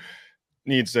player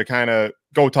needs to kind of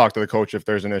go talk to the coach if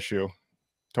there's an issue.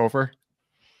 Topher?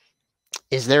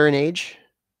 Is there an age?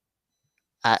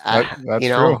 That's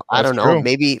true. I don't know. True.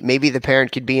 Maybe the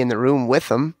parent could be in the room with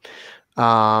them.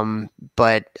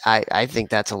 But I think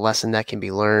that's a lesson that can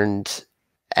be learned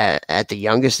at the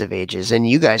youngest of ages. And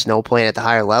you guys know, playing at the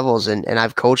higher levels, and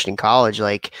I've coached in college,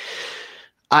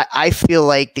 I feel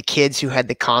like the kids who had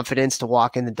the confidence to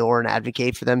walk in the door and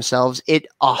advocate for themselves, it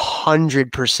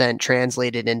 100%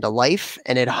 translated into life,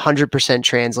 and it 100%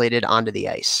 translated onto the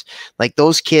ice.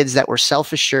 Those kids that were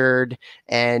self-assured,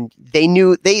 and they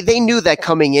knew that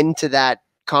coming into that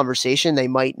conversation, they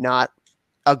might not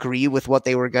agree with what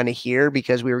they were going to hear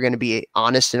because we were going to be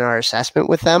honest in our assessment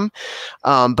with them.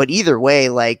 But either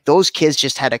way, those kids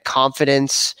just had a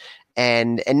confidence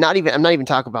and I'm not even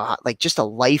talking about just a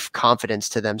life confidence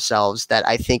to themselves that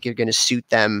I think are going to suit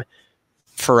them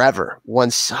forever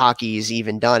once hockey is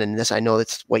even done. And this, I know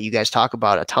that's what you guys talk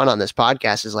about a ton on this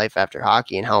podcast, is life after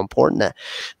hockey, and how important that,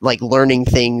 like, learning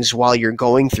things while you're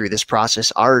going through this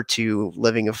process are to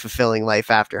living a fulfilling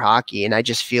life after hockey. And I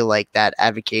just feel like that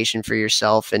advocation for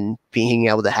yourself and being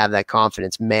able to have that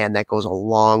confidence, man, that goes a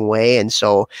long way. And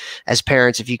so as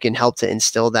parents, if you can help to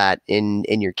instill that in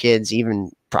your kids,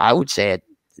 even, I would say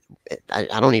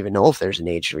I don't even know if there's an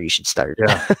age where you should start.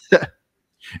 Yeah.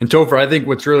 And Topher, I think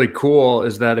what's really cool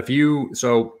is that if you're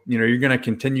going to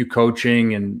continue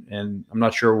coaching, and I'm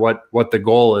not sure what the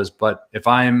goal is, but if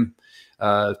I'm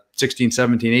a 16,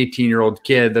 17, 18-year-old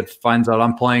kid that finds out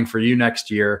I'm playing for you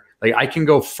next year, like, I can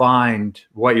go find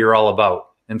what you're all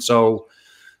about. And so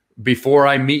before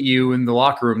I meet you in the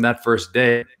locker room that first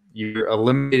day, you're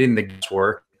eliminating the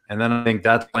guesswork. And then I think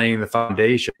that's laying the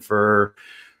foundation for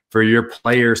your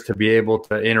players to be able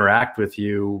to interact with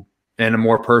you in a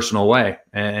more personal way,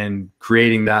 and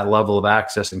creating that level of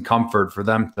access and comfort for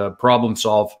them to problem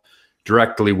solve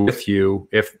directly with you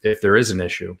if there is an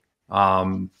issue.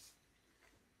 And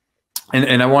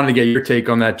I wanted to get your take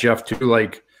on that, Jeff, too.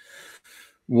 Like,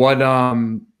 what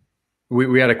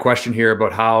we had a question here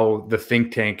about how the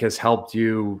think tank has helped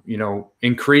you,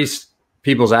 increase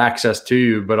people's access to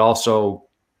you, but also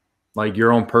like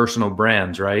your own personal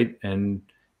brands, right? And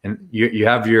you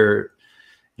have your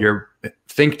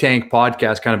think tank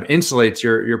podcast kind of insulates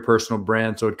your personal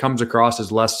brand, so it comes across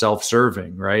as less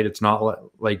self-serving, right? It's not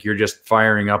like you're just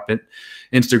firing up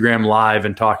Instagram Live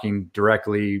and talking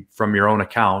directly from your own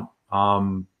account.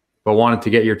 But wanted to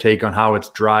get your take on how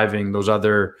it's driving those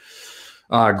other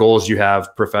goals you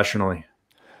have professionally.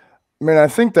 I mean, I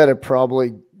think that it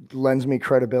probably lends me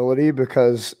credibility,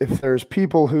 because if there's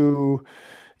people who,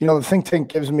 the think tank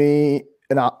gives me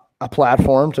a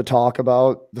platform to talk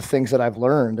about the things that I've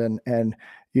learned. And,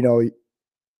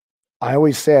 I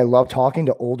always say I love talking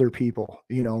to older people,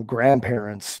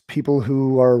 grandparents, people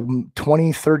who are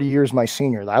 20, 30 years my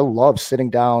senior. I love sitting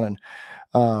down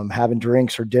and having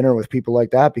drinks or dinner with people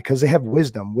like that, because they have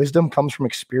wisdom. Wisdom comes from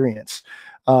experience.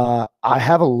 I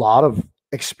have a lot of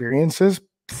experiences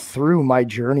through my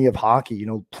journey of hockey,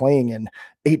 playing in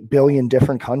 8 billion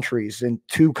different countries, in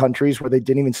 2 countries where they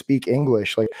didn't even speak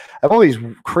English. Like, I have all these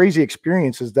crazy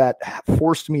experiences that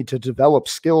forced me to develop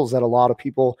skills that a lot of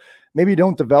people maybe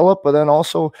don't develop, but then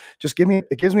also just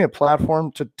it gives me a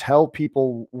platform to tell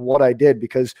people what I did.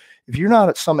 Because if you're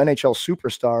not some NHL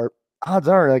superstar, odds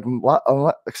are, like,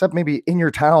 except maybe in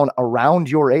your town around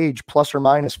your age, plus or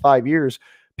minus 5 years,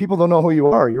 people don't know who you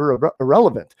are. You're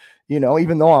irrelevant.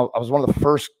 Even though I was one of the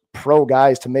first pro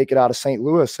guys to make it out of St.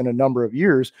 Louis in a number of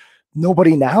years,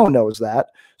 nobody now knows that.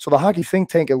 So the Hockey Think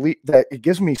Tank Elite, that it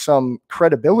gives me some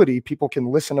credibility. People can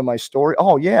listen to my story.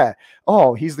 Oh yeah.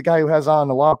 Oh, he's the guy who has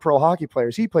on a lot of pro hockey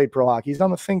players. He played pro hockey. He's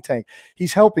on the think tank.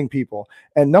 He's helping people.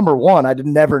 And number one, I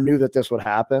never knew that this would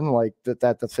happen, like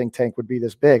that the think tank would be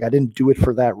this big. I didn't do it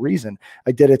for that reason.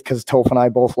 I did it because Toph and I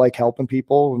both like helping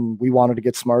people, and we wanted to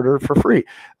get smarter for free.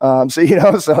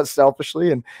 So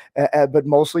selfishly, but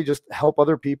mostly just help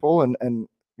other people and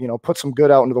put some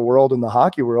good out into the world, in the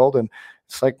hockey world. And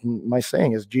it's like my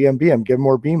saying is GMBM, give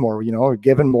more, be more,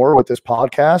 giving more with this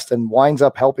podcast, and winds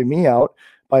up helping me out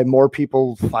by more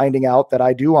people finding out that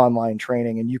I do online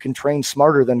training, and you can train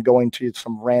smarter than going to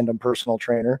some random personal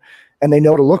trainer. And they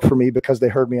know to look for me because they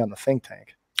heard me on the think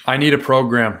tank. I need a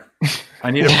program.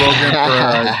 I need a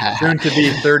program for a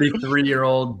soon-to-be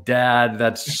 33-year-old dad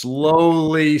that's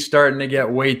slowly starting to get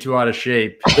way too out of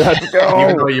shape. Let's go.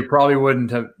 Even though you probably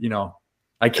wouldn't have,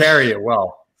 I carry it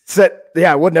well.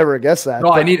 Yeah, I would never have guessed that.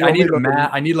 No, I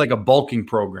need like a bulking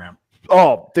program.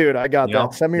 Oh, dude, I got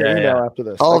that. Send me your email after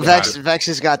this. Oh, Vex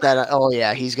has got that. Oh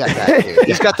yeah, he's got that. Dude.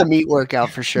 He's got the meat workout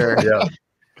for sure.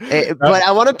 Yeah. But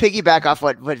I want to piggyback off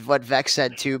what Vex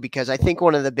said too, because I think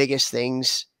one of the biggest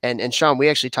things, and Sean, we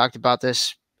actually talked about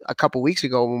this a couple weeks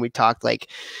ago when we talked, like,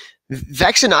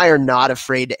 Vex and I are not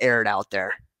afraid to air it out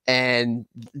there, and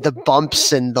the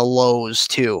bumps and the lows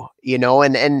too,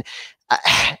 and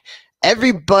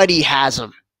everybody has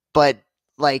them, but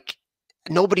like,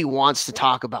 nobody wants to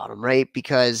talk about them, right?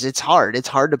 Because it's hard. It's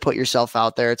hard to put yourself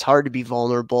out there. It's hard to be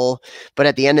vulnerable. But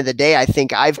at the end of the day, I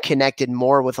think I've connected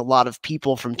more with a lot of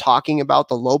people from talking about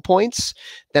the low points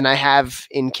than I have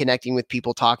in connecting with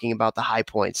people talking about the high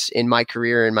points in my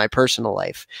career and my personal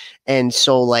life. And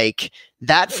so, like,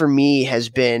 that for me has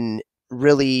been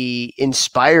really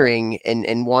inspiring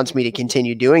and wants me to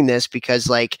continue doing this because,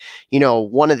 like, you know,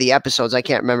 one of the episodes, I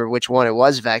can't remember which one it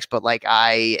was, Vex, but like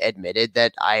I admitted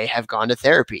that I have gone to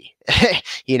therapy,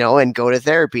 you know, and go to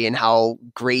therapy, and how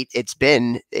great it's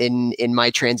been in my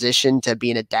transition to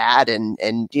being a dad,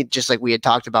 and just like we had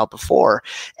talked about before.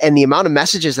 And the amount of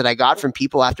messages that I got from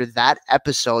people after that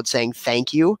episode saying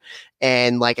thank you,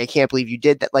 and like, I can't believe you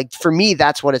did that. Like, for me,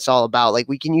 that's what it's all about. Like,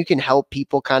 you can help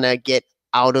people kind of get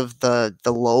out of the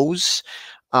lows,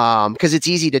 because it's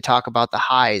easy to talk about the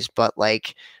highs, but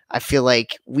like, I feel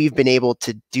like we've been able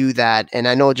to do that. And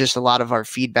I know just a lot of our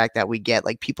feedback that we get,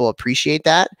 like, people appreciate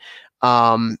that.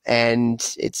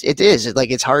 And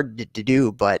it's hard to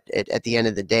do, but at the end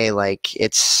of the day, like,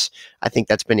 I think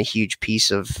that's been a huge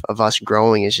piece of us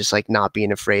growing, is just like not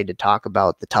being afraid to talk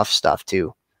about the tough stuff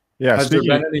too. Yeah. Has there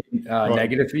been any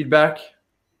negative feedback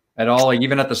at all? Like,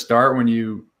 even at the start when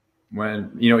you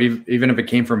know, even if it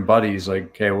came from buddies,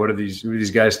 like, hey, who do these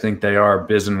guys think they are,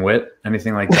 Biz and Wit,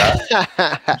 anything like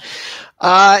that?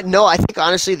 No, I think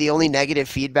honestly the only negative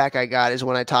feedback I got is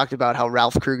when I talked about how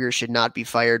Ralph Kruger should not be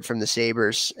fired from the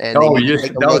Sabres. And that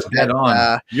was dead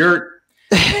on.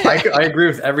 I agree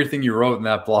with everything you wrote in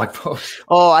that blog post.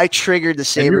 Oh, I triggered the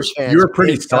Sabres fans. You were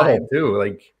pretty subtle too.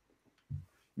 Like,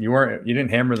 you didn't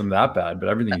hammer them that bad, but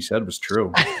everything you said was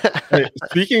true. Hey,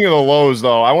 speaking of the lows,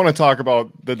 though, I want to talk about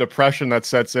the depression that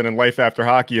sets in life after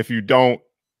hockey if you don't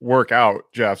work out,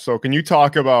 Jeff. So can you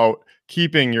talk about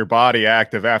keeping your body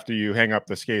active after you hang up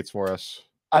the skates for us?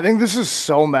 I think this is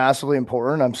so massively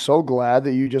important. I'm so glad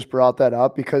that you just brought that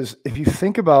up, because if you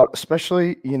think about,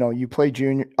 especially, you know, you play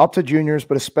up to juniors,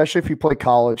 but especially if you play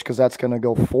college, because that's going to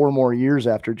go 4 more years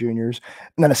after juniors.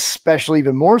 And then especially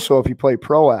even more so if you play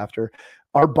pro after.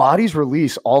 Our bodies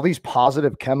release all these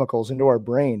positive chemicals into our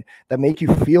brain that make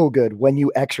you feel good when you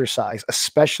exercise,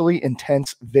 especially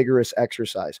intense, vigorous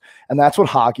exercise. And that's what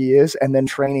hockey is, and then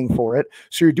training for it.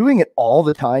 So you're doing it all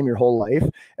the time, your whole life.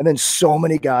 And then so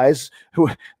many guys who,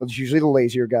 it's usually the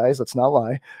lazier guys, let's not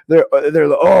lie, they're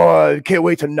like, oh, I can't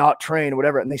wait to not train,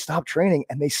 whatever. And they stop training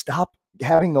and they stop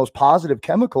having those positive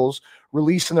chemicals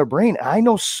released in their brain. I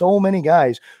know so many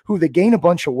guys who they gain a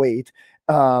bunch of weight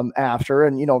after,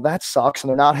 and you know, that sucks, and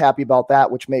they're not happy about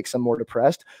that, which makes them more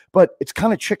depressed. But it's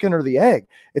kind of chicken or the egg.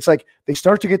 It's like they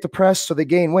start to get depressed, so they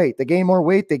gain weight, they gain more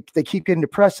weight, they keep getting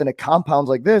depressed, and it compounds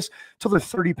like this till they're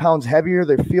 30 pounds heavier,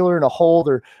 they feel they're in a hole,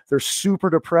 they're super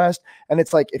depressed. And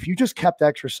it's like, if you just kept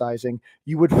exercising,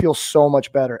 you would feel so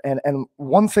much better. And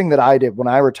one thing that I did when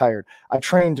I retired, I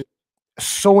trained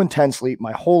so intensely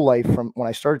my whole life, from when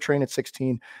I started training at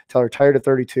 16 till I retired at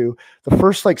 32. The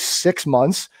first like 6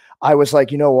 months, I was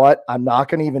like, you know what? I'm not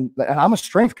going to even, and I'm a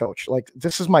strength coach. Like,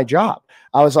 this is my job.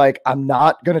 I was like, I'm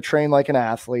not going to train like an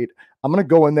athlete. I'm going to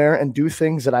go in there and do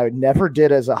things that I never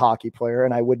did as a hockey player,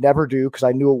 and I would never do because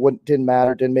I knew it didn't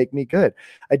matter, didn't make me good.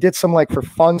 I did some like for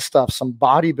fun stuff, some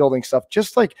bodybuilding stuff,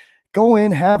 just like go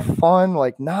in, have fun,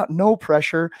 like no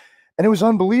pressure. And it was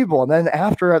unbelievable. And then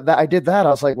after that, I did that, I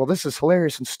was like, well, this is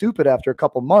hilarious and stupid after a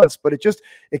couple months, but it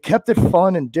kept it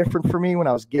fun and different for me when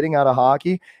I was getting out of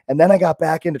hockey. And then I got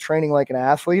back into training like an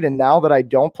athlete. And now that I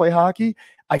don't play hockey,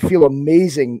 I feel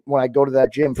amazing when I go to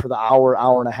that gym for the hour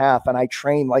and a half, and I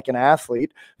train like an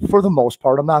athlete for the most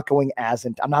part. I'm not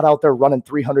out there running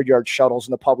 300-yard shuttles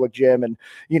in the public gym and,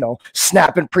 you know,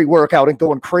 snapping pre-workout and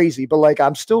going crazy, but like,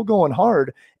 I'm still going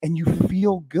hard, and you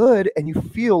feel good and you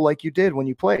feel like you did when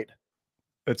you played.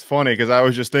 It's funny because I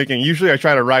was just thinking, usually I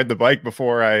try to ride the bike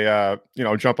before I,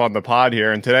 jump on the pod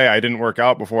here. And today I didn't work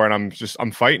out before, and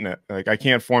I'm fighting it. Like, I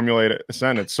can't formulate a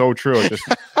sentence. It's so true. It just,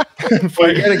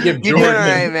 well, you got to give George,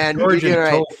 right, man. George and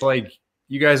Toph, like,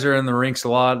 you guys are in the rinks a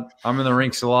lot. I'm in the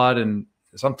rinks a lot. And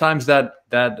sometimes that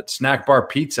snack bar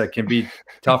pizza can be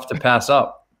tough to pass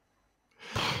up.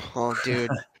 Oh, dude,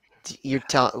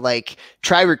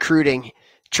 try recruiting.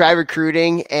 Try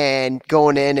recruiting and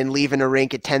going in and leaving a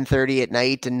rink at 10:30 at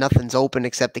night and nothing's open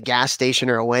except a gas station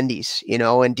or a Wendy's, you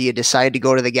know, and do you decide to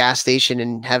go to the gas station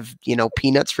and have, you know,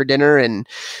 peanuts for dinner and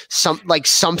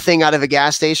something out of a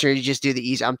gas station, or you just do the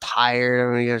easy, I'm tired,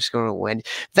 I'm gonna just go to a Wendy's?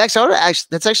 That's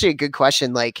actually a good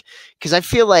question. Like, because I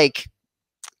feel like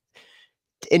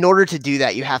in order to do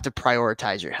that, you have to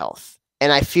prioritize your health.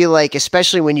 And I feel like,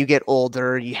 especially when you get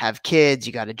older, you have kids,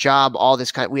 you got a job, all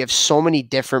this we have so many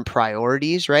different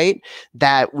priorities, right?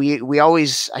 That we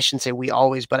always, I shouldn't say we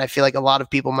always, but I feel like a lot of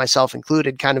people, myself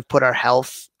included, kind of put our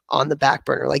health on the back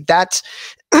burner. Like, that's,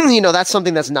 you know, that's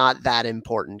something that's not that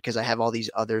important because I have all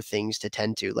these other things to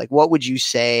tend to. Like, what would you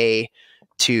say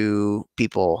to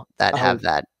people that have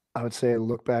that? I would say,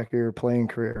 look back at your playing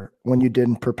career when you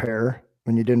didn't prepare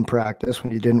when you didn't practice,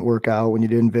 when you didn't work out, when you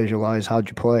didn't visualize? How'd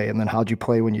you play? And then how'd you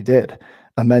play when you did?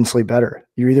 Immensely better.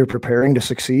 You're either preparing to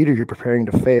succeed or you're preparing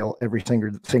to fail every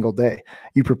single day.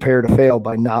 You prepare to fail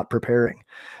by not preparing.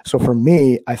 So for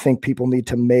me, I think people need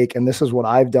to make, and this is what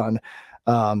I've done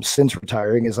since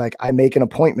retiring, is like I make an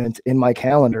appointment in my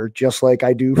calendar, just like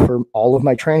I do for all of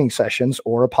my training sessions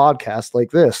or a podcast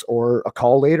like this or a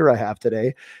call later I have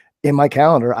today. In my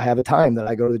calendar, I have a time that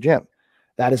I go to the gym.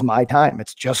 That is my time.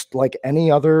 It's just like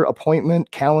any other appointment,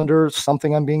 calendar,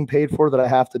 something I'm being paid for that I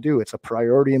have to do. It's a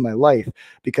priority in my life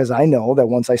because I know that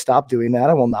once I stop doing that,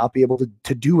 I will not be able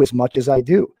to do as much as I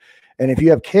do. And if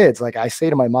you have kids, like I say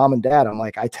to my mom and dad, I'm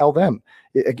like, I tell them,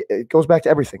 it goes back to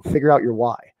everything. Figure out your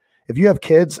why. If you have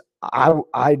kids,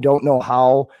 I don't know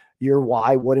how your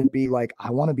why wouldn't be like,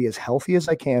 I want to be as healthy as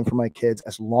I can for my kids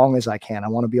as long as I can. I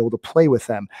want to be able to play with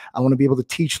them. I want to be able to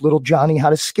teach little Johnny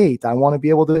how to skate. I want to be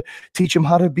able to teach him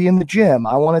how to be in the gym.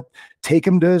 I want to take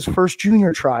him to his first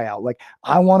junior tryout. Like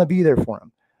I want to be there for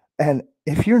him. And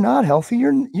if you're not healthy,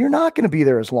 you're not going to be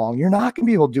there as long. You're not going to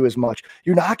be able to do as much.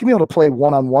 You're not going to be able to play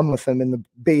one-on-one with them in the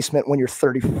basement when you're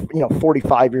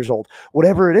 45 years old,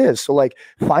 whatever it is. So like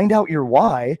find out your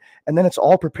why, and then it's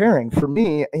all preparing. For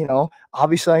me,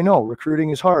 obviously I know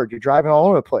recruiting is hard. You're driving all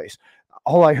over the place.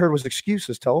 All I heard was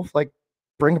excuses, Toph. Like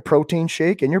bring a protein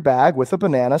shake in your bag with a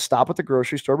banana, stop at the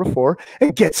grocery store before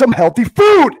and get some healthy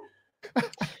food.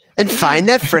 And find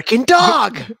that freaking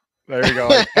dog. There you go.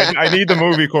 I need the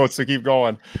movie quotes to keep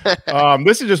going.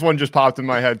 This is just one just popped in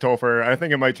my head, Topher. I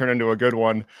think it might turn into a good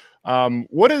one.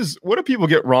 What do people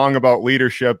get wrong about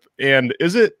leadership? And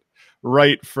is it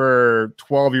right for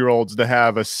 12-year-olds to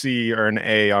have a C or an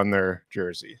A on their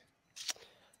jersey?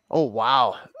 Oh,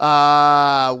 wow.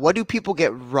 What do people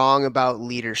get wrong about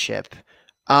leadership?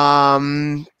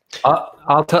 I'll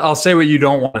say what you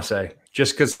don't want to say.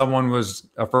 Just because someone was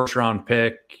a first-round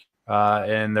pick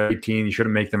and they're 18, you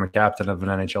shouldn't make them a captain of an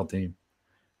NHL team.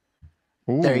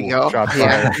 Ooh, there you go.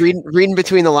 Yeah, reading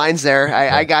between the lines there.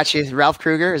 I got you. Ralph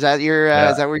Kruger. Is that your?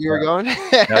 Is that where you were going?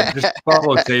 Just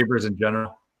Buffalo Sabres in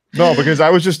general. No, because I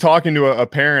was just talking to a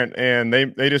parent and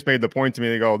they just made the point to me.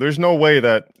 They go, there's no way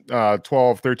that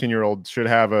 12, 13-year-olds should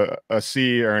have a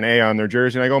C or an A on their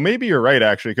jersey. And I go, maybe you're right,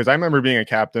 actually, because I remember being a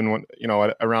captain when,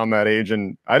 around that age,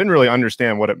 and I didn't really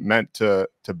understand what it meant to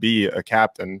be a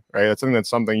captain, right? That's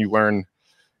something you learn,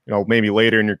 maybe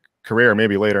later in your career,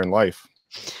 maybe later in life.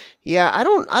 Yeah, I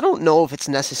don't know if it's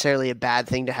necessarily a bad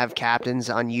thing to have captains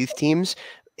on youth teams.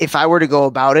 If I were to go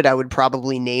about it, I would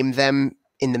probably name them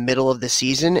in the middle of the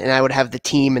season, and I would have the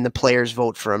team and the players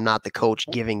vote for them, not the coach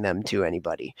giving them to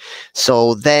anybody.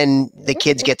 So then the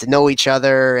kids get to know each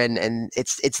other, and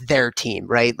it's their team,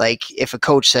 right? Like if a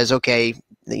coach says, okay,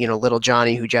 little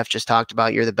Johnny, who Jeff just talked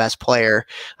about, you're the best player,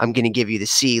 I'm going to give you the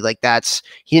C. Like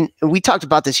we talked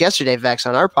about this yesterday, Vex,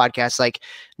 on our podcast. Like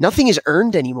nothing is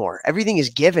earned anymore. Everything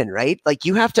is given, right? Like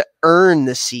you have to earn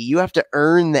the C, you have to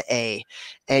earn the A.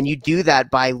 And you do that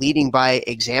by leading by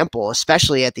example,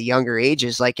 especially at the younger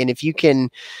ages. Like, and if you can,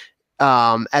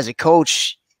 as a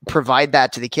coach, provide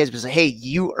that to the kids, because hey,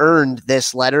 you earned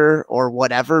this letter or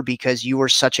whatever because you were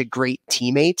such a great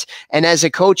teammate. And as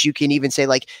a coach, you can even say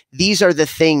like, these are the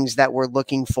things that we're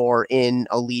looking for in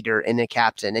a leader, in a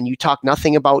captain. And you talk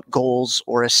nothing about goals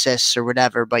or assists or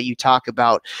whatever, but you talk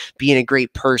about being a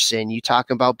great person. You talk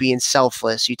about being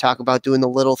selfless. You talk about doing the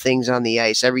little things on the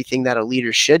ice, everything that a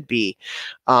leader should be.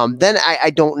 Then I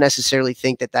don't necessarily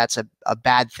think that that's a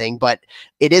bad thing, but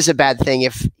it is a bad thing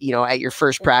if, at your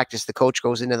first practice, the coach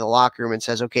goes into the locker room and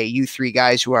says, okay, you three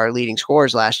guys who are leading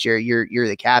scorers last year, you're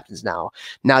the captains now.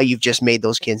 Now you've just made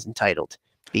those kids entitled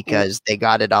because they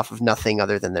got it off of nothing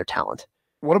other than their talent.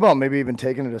 What about maybe even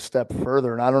taking it a step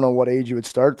further? And I don't know what age you would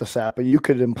start this at, but you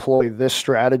could employ this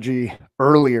strategy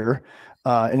earlier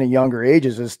in a younger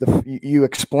ages. Is you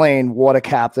explain what a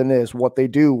captain is, what they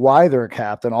do, why they're a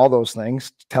captain, all those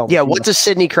things. What does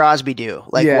Sidney Crosby do?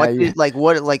 Like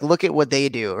look at what they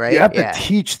do, right? You have to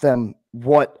teach them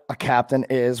what a captain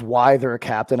is, why they're a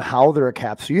captain, how they're a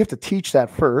captain. So you have to teach that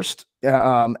first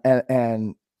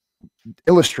and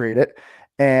illustrate it.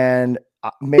 And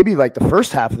maybe like the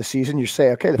first half of the season, you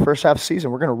say, okay, the first half of the season,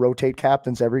 we're going to rotate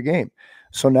captains every game.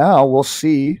 So now we'll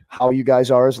see how you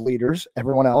guys are as leaders.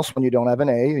 Everyone else, when you don't have an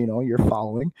A, you're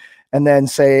following. And then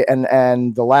say,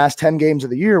 and the last 10 games of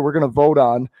the year, we're going to vote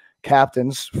on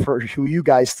captains for who you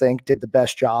guys think did the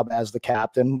best job as the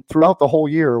captain throughout the whole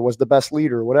year, or was the best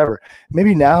leader or whatever.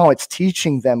 Maybe now it's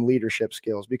teaching them leadership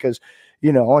skills because,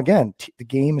 again, the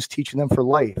game is teaching them for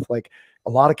life. Like A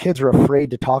lot of kids are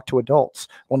afraid to talk to adults.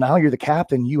 Well, now you're the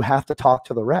captain. You have to talk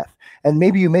to the ref. And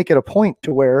maybe you make it a point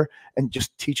to where, and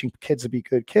just teaching kids to be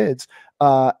good kids,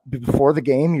 before the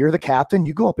game, you're the captain.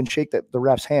 You go up and shake the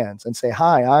ref's hands and say,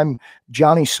 hi, I'm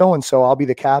Johnny so-and-so. I'll be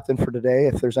the captain for today.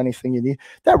 If there's anything you need,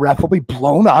 that ref will be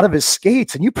blown out of his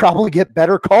skates and you probably get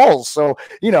better calls. So,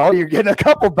 you're getting a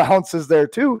couple bounces there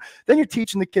too. Then you're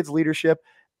teaching the kids leadership.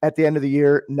 At the end of the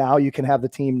year, now you can have the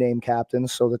team name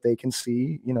captains so that they can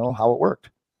see, how it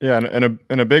worked. Yeah,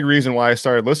 and a big reason why I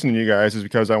started listening to you guys is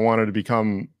because I wanted to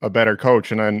become a better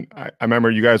coach. And then I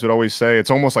remember you guys would always say it's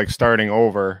almost like starting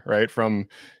over, right? From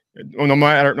no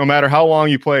matter how long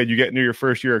you played, you get into your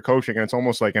first year of coaching, and it's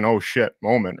almost like an oh shit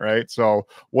moment, right? So,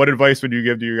 what advice would you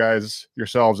give to you guys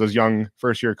yourselves as young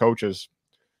first year coaches?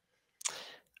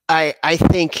 I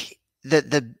think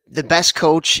the best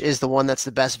coach is the one that's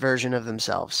the best version of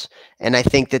themselves. And I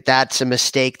think that that's a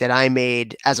mistake that I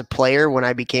made as a player when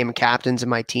I became captains of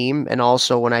my team. And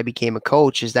also when I became a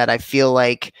coach, is that I feel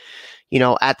like,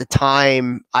 at the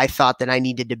time I thought that I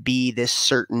needed to be this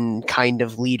certain kind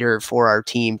of leader for our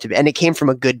team and it came from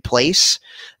a good place,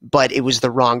 but it was the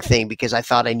wrong thing because I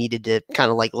thought I needed to kind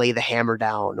of like lay the hammer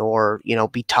down or,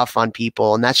 be tough on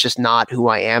people. And that's just not who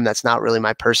I am. That's not really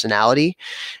my personality.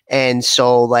 And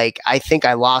so I think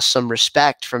I lost some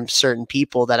respect from certain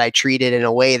people that I treated in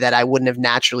a way that I wouldn't have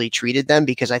naturally treated them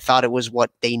because I thought it was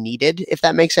what they needed, if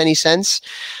that makes any sense,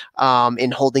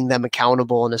 in holding them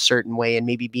accountable in a certain way and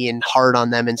maybe being hard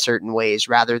on them in certain ways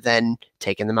rather than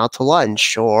taking them out to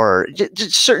lunch or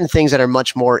just certain things that are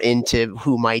much more into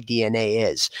who my DNA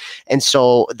is. And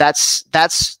so that's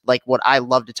like what I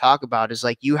love to talk about is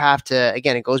you have to,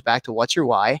 again, it goes back to what's your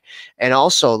why. And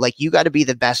also you got to be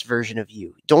the best version of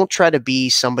you. Don't try to be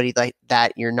somebody like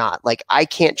that you're not. I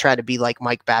can't try to be like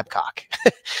Mike Babcock.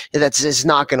 That's just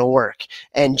not going to work.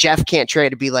 And Jeff can't try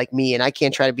to be like me and I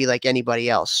can't try to be like anybody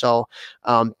else. So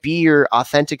be your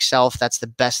authentic self. That's the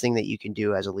best thing that you can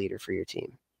do as a leader for your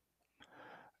team.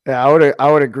 Yeah,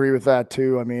 I would agree with that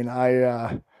too. I mean,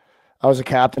 I was a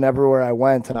captain everywhere I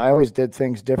went, and I always did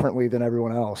things differently than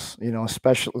everyone else.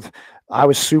 Especially I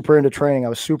was super into training. I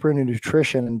was super into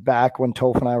nutrition, and back when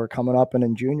Topher and I were coming up and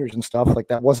in juniors and stuff,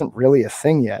 that wasn't really a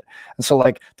thing yet. And so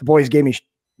the boys gave me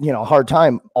a hard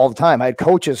time all the time. I had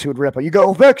coaches who would rip, you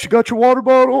go, Vex, you got your water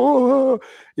bottle,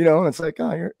 and it's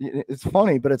it's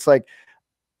funny, but it's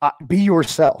be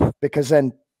yourself, because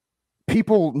then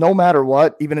people, no matter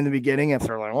what, even in the beginning, if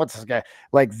they're like, what's this guy?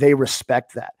 They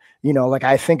respect that.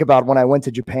 I think about when I went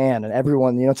to Japan and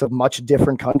everyone, it's a much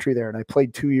different country there. And I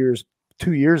played 2 years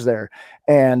there.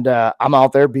 And I'm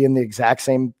out there being the exact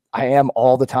same I am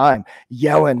all the time,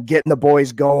 yelling, getting the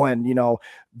boys going,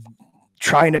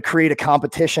 trying to create a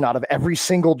competition out of every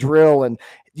single drill and,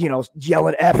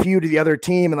 yelling F you to the other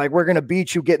team and we're going to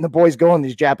beat you, getting the boys going.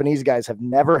 These Japanese guys have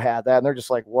never had that. And they're just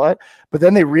like, what? But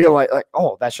then they realize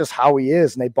oh, that's just how he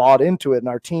is. And they bought into it. And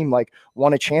our team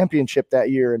won a championship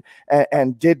that year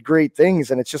and did great things.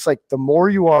 And it's just the more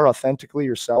you are authentically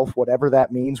yourself, whatever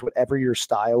that means, whatever your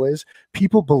style is,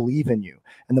 people believe in you.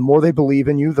 And the more they believe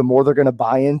in you, the more they're going to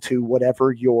buy into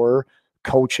whatever your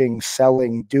coaching,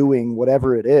 selling, doing,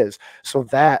 whatever it is. So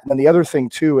that, and the other thing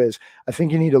too is I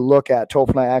think you need to look at, Topher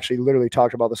and I actually literally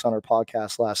talked about this on our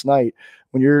podcast last night.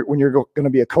 When you're going to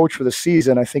be a coach for the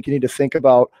season, I think you need to think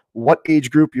about what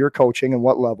age group you're coaching and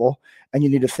what level. And you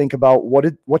need to think about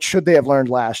what should they have learned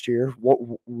last year?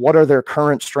 What are their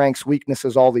current strengths,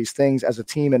 weaknesses, all these things as a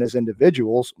team and as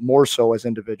individuals, more so as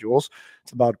individuals.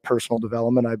 It's about personal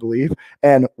development, I believe.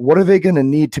 And what are they going to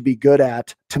need to be good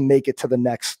at to make it to the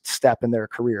next step in their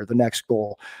career, the next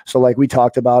goal? So we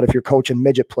talked about, if you're coaching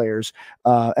midget players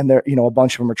and they're, a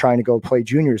bunch of them are trying to go play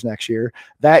juniors next year,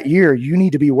 that year you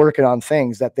need to be working on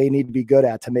things that they need to be good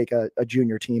at to make a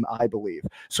junior team, I believe.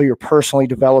 So you're personally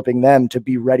developing them to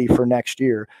be ready for next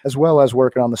year, as well as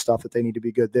working on the stuff that they need to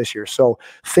be good this year. So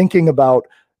thinking about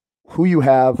who you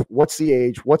have, what's the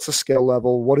age, what's the skill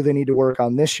level, what do they need to work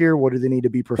on this year, what do they need to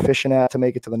be proficient at to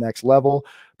make it to the next level,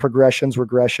 progressions,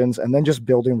 regressions, and then just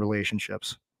building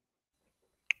relationships.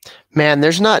 Man,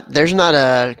 there's not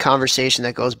a conversation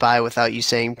that goes by without you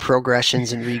saying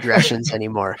progressions and regressions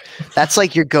anymore. That's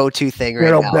your go-to thing right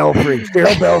now. Belfry.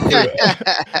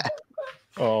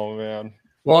 Oh man.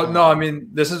 Well, no, I mean,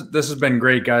 this has been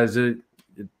great, guys. It's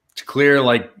clear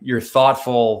you're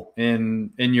thoughtful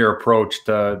in your approach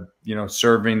to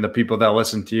serving the people that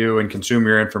listen to you and consume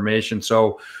your information.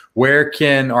 So where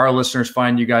can our listeners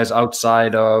find you guys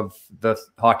outside of the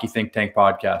Hockey Think Tank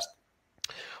podcast?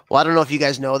 Well, I don't know if you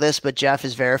guys know this, but Jeff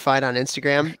is verified on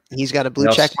Instagram. He's got a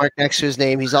blue check mark next to his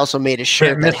name. He's also made a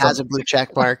shirt that has a blue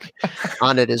check mark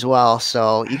on it as well.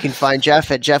 So you can find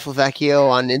Jeff at Jeff LoVecchio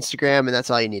on Instagram, and that's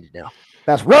all you need to know.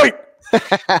 That's right.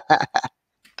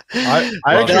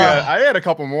 I had a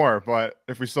couple more, but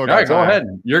if we still got time. Go ahead.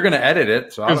 You're going to edit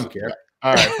it, so I don't care.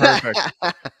 All right, perfect.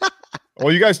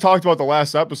 Well, you guys talked about the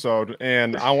last episode,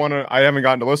 and I haven't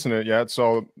gotten to listen to it yet.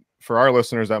 So for our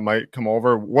listeners that might come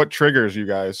over, what triggers you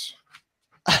guys?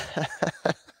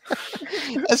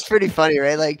 That's pretty funny,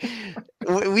 right? Like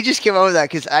we just came up with that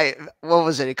because what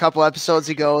was it? A couple episodes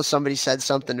ago, somebody said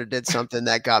something or did something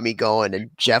that got me going, and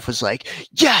Jeff was like,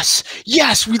 "Yes,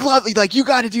 we love it. Like you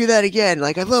got to do that again.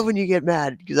 Like I love when you get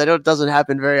mad because I know it doesn't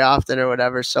happen very often or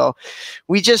whatever." So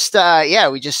we just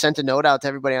sent a note out to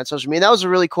everybody on social media. And that was a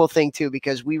really cool thing too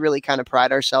because we really kind of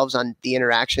pride ourselves on the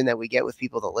interaction that we get with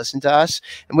people that listen to us,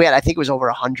 and I think it was over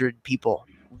 100 people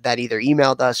that either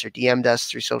emailed us or DM'd us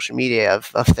through social media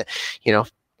of the,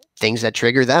 things that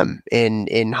trigger them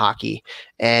in hockey.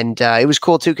 And it was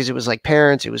cool too, because it was like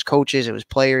parents, it was coaches, it was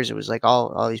players, it was like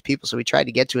all these people. So we tried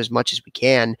to get to as much as we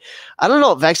can. I don't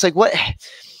know, Vex, like what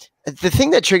the thing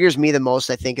that triggers me the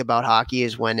most, I think, about hockey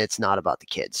is when it's not about the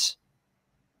kids.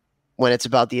 When it's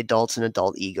about the adults and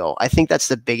adult ego. I think that's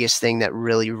the biggest thing that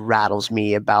really rattles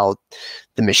me about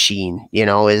the machine,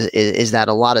 is that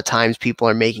a lot of times people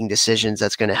are making decisions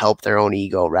that's going to help their own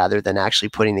ego rather than actually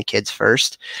putting the kids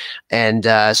first. And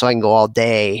so I can go all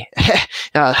day.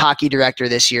 Hockey director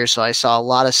this year, so I saw a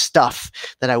lot of stuff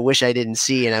that I wish I didn't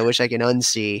see and I wish I can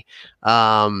unsee.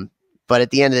 But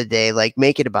at the end of the day, like,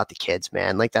 make it about the kids,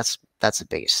 man. Like that's the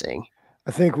biggest thing.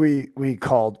 I think we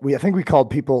called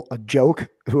people a joke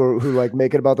who like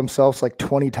make it about themselves like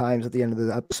 20 times at the end of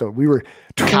the episode. We were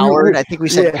coward. I think we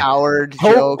said coward.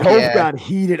 Hope got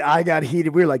heated. I got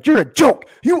heated. We were like, "You're a joke.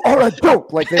 You are a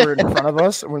joke." Like they were in front of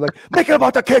us, and we're like, "Make it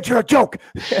about the kids. You're a joke."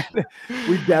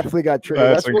 We definitely got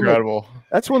triggered. That's incredible.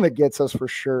 That's one that gets us for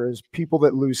sure, is people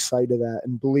that lose sight of that.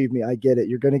 And believe me, I get it.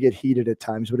 You're going to get heated at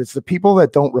times, but it's the people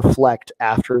that don't reflect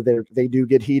after they do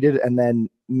get heated and then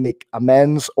make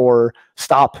amends or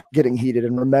stop getting heated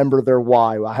and remember their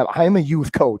why. I'm a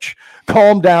youth coach.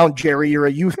 Calm down, Jerry. You're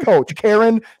a youth coach.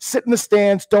 Karen, sit in the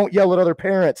stands. Don't yell at other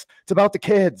parents. It's about the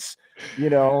kids,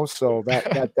 so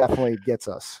that definitely gets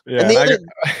us. Yeah.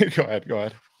 Go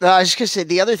ahead. I was just going to say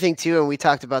the other thing too, and we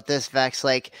talked about this, Vex,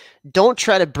 like, don't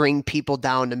try to bring people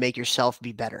down to make yourself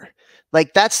be better.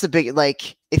 Like, that's the big,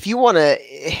 like, if you want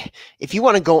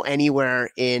to go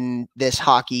anywhere in this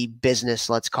hockey business,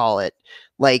 let's call it,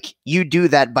 like, you do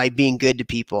that by being good to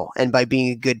people and by being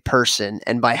a good person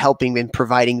and by helping and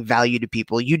providing value to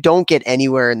people. You don't get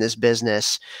anywhere in this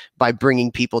business by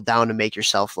bringing people down to make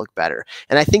yourself look better.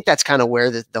 And I think that's kind of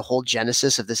where the whole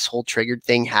genesis of this whole triggered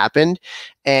thing happened.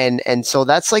 And so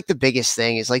that's like the biggest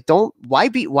thing is like, why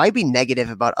be negative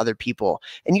about other people?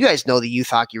 And you guys know the youth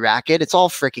hockey racket. It's all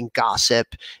freaking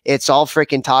gossip. It's all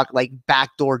freaking talk, like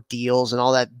backdoor deals and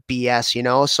all that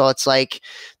BS, So it's like,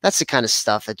 that's the kind of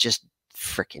stuff that just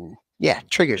freaking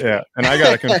triggers me. And I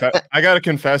gotta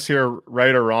confess here,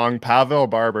 right or wrong, Pavel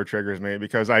Barber triggers me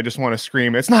because I just want to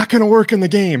scream, it's not gonna work in the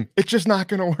game. It's just not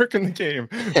gonna work in the game.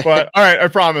 But all right, I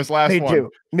promise. Last one.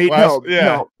 Me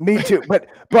too.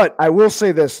 But I will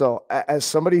say this though, as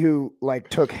somebody who like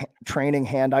took training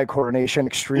hand-eye coordination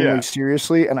extremely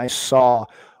seriously, and I saw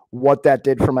what that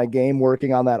did for my game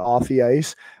working on that off the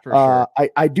ice. Sure.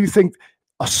 I do think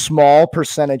a small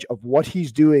percentage of what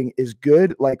he's doing is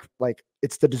good. Like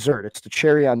it's the dessert, it's the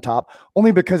cherry on top,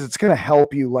 only because it's going to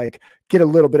help you like get a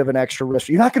little bit of an extra risk.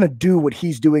 You're not going to do what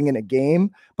he's doing in a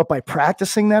game, but by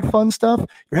practicing that fun stuff,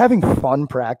 you're having fun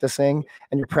practicing,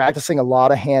 and you're practicing a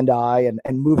lot of hand-eye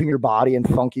and moving your body in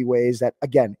funky ways that,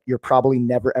 again, you're probably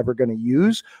never, ever going to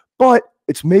use, but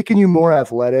it's making you more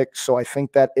athletic. So I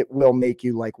think that it will make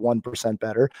you like 1%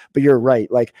 better. But you're right.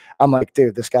 Like, I'm like,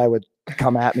 dude, this guy would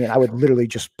come at me and I would literally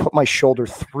just put my shoulder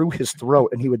through his throat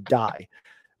and he would die.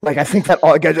 Like, I think that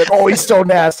all guys are like, oh, he's so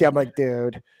nasty. I'm like,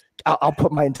 dude, I'll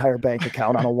put my entire bank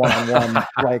account on a one-on-one.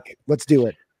 Like, let's do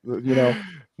it.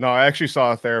 No, I actually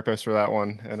saw a therapist for that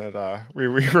one, and it we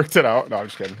worked it out. No, I'm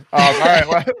just kidding. All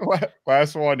right,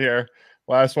 last one here.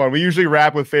 Last one. We usually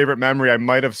wrap with favorite memory. I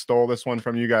might have stole this one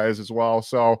from you guys as well.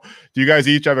 So do you guys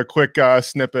each have a quick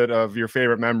snippet of your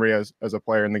favorite memory as a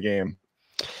player in the game?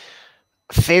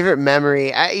 Favorite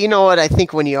memory? You know what? I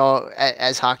think when you all,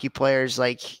 as hockey players,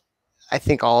 like, I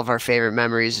think all of our favorite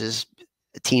memories is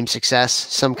team success,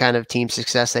 some kind of team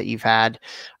success that you've had.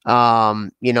 I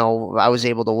was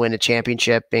able to win a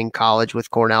championship in college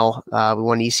with Cornell. We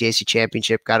won the ECAC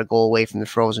championship, got a goal away from the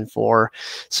Frozen Four.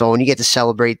 So when you get to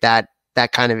celebrate that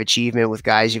that kind of achievement with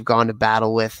guys you've gone to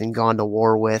battle with and gone to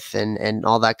war with and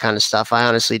all that kind of stuff. I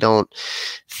honestly don't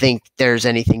think there's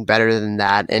anything better than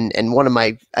that. And one of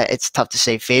my, it's tough to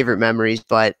say favorite memories,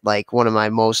 but like one of my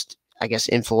most, I guess,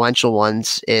 influential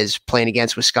ones is playing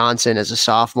against Wisconsin as a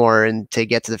sophomore and to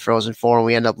get to the Frozen Four, and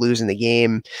we end up losing the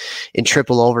game in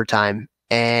triple overtime.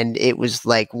 And it was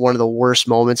like one of the worst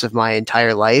moments of my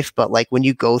entire life. But like when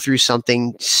you go through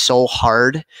something so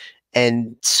hard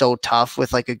and so tough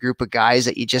with like a group of guys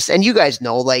that you just, and you guys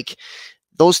know, like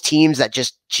those teams that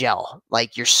just gel,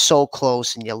 like you're so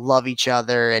close and you love each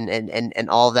other and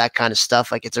all that kind of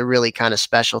stuff. Like it's a really kind of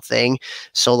special thing.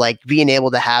 So like being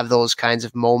able to have those kinds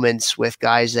of moments with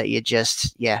guys that you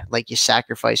just, yeah, like you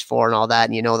sacrifice for and all that,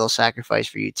 and you know, they'll sacrifice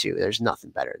for you too. There's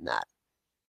nothing better than that.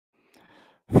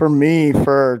 For me,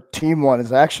 for team one,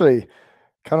 is actually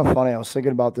kind of funny. I was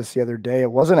thinking about this the other day.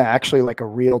 It wasn't actually like a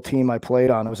real team I played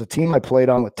on. It was a team I played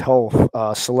on with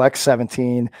Toph, Select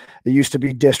 17. It used to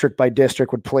be district by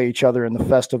district would play each other in the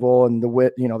festival and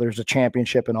there's a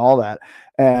championship and all that.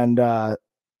 And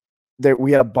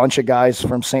we had a bunch of guys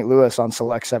from St. Louis on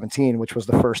Select 17, which was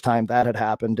the first time that had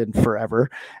happened in forever.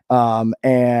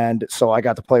 And so I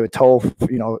got to play with Toph,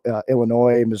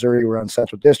 Illinois, Missouri were on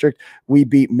Central District. We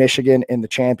beat Michigan in the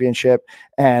championship.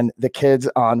 And the kids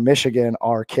on Michigan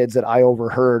are kids that I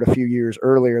overheard a few years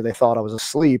earlier. They thought I was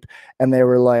asleep. And they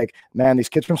were like, man, these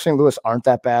kids from St. Louis aren't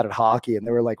that bad at hockey. And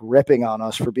they were like ripping on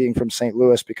us for being from St.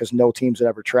 Louis because no teams had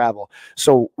ever traveled.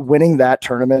 So winning that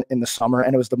tournament in the summer,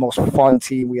 and it was the most fun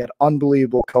team. We had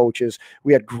unbelievable coaches.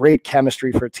 We had great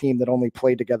chemistry for a team that only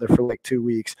played together for like 2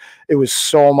 weeks. It was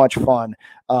so much fun.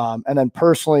 And then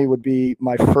personally would be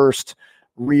my first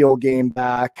real game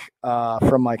back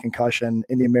from my concussion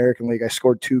in the American League. I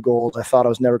scored 2 goals. I thought I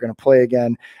was never going to play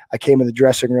again. I came in the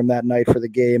dressing room that night for the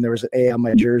game. There was an A on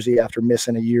my jersey after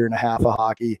missing a year and a half of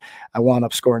hockey. I wound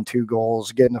up scoring 2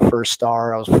 goals, getting the first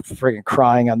star. I was freaking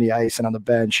crying on the ice and on the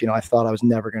bench. I thought I was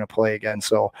never going to play again.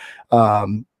 So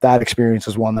that experience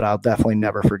is one that I'll definitely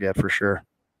never forget for sure.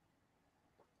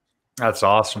 That's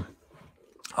awesome.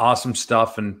 Awesome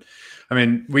stuff. And I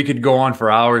mean, we could go on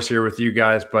for hours here with you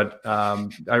guys, but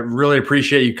I really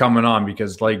appreciate you coming on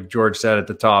because like George said at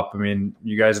the top, I mean,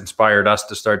 you guys inspired us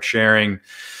to start sharing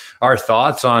our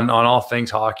thoughts on all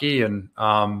things hockey, and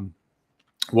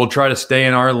we'll try to stay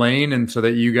in our lane and so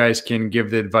that you guys can give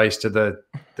the advice to the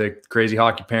crazy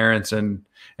hockey parents and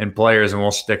players, and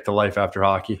we'll stick to life after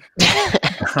hockey.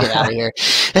 Get out of here.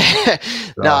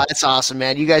 No, it's awesome,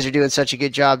 man. You guys are doing such a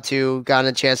good job too. Gotten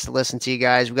a chance to listen to you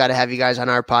guys. We got to have you guys on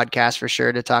our podcast for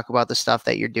sure to talk about the stuff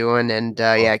that you're doing. And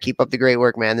yeah, keep up the great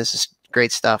work, man. This is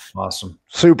great stuff. Awesome.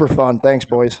 Super fun. Thanks,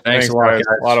 boys. Thanks a lot, guys.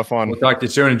 A lot of fun. We'll talk to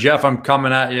you soon. And Jeff, I'm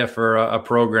coming at you for a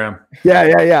program.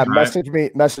 Yeah. Message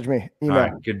right. me. Email. All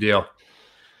right, good deal.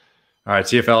 All right.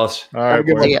 See you, fellas. All right.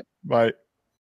 Good Bye.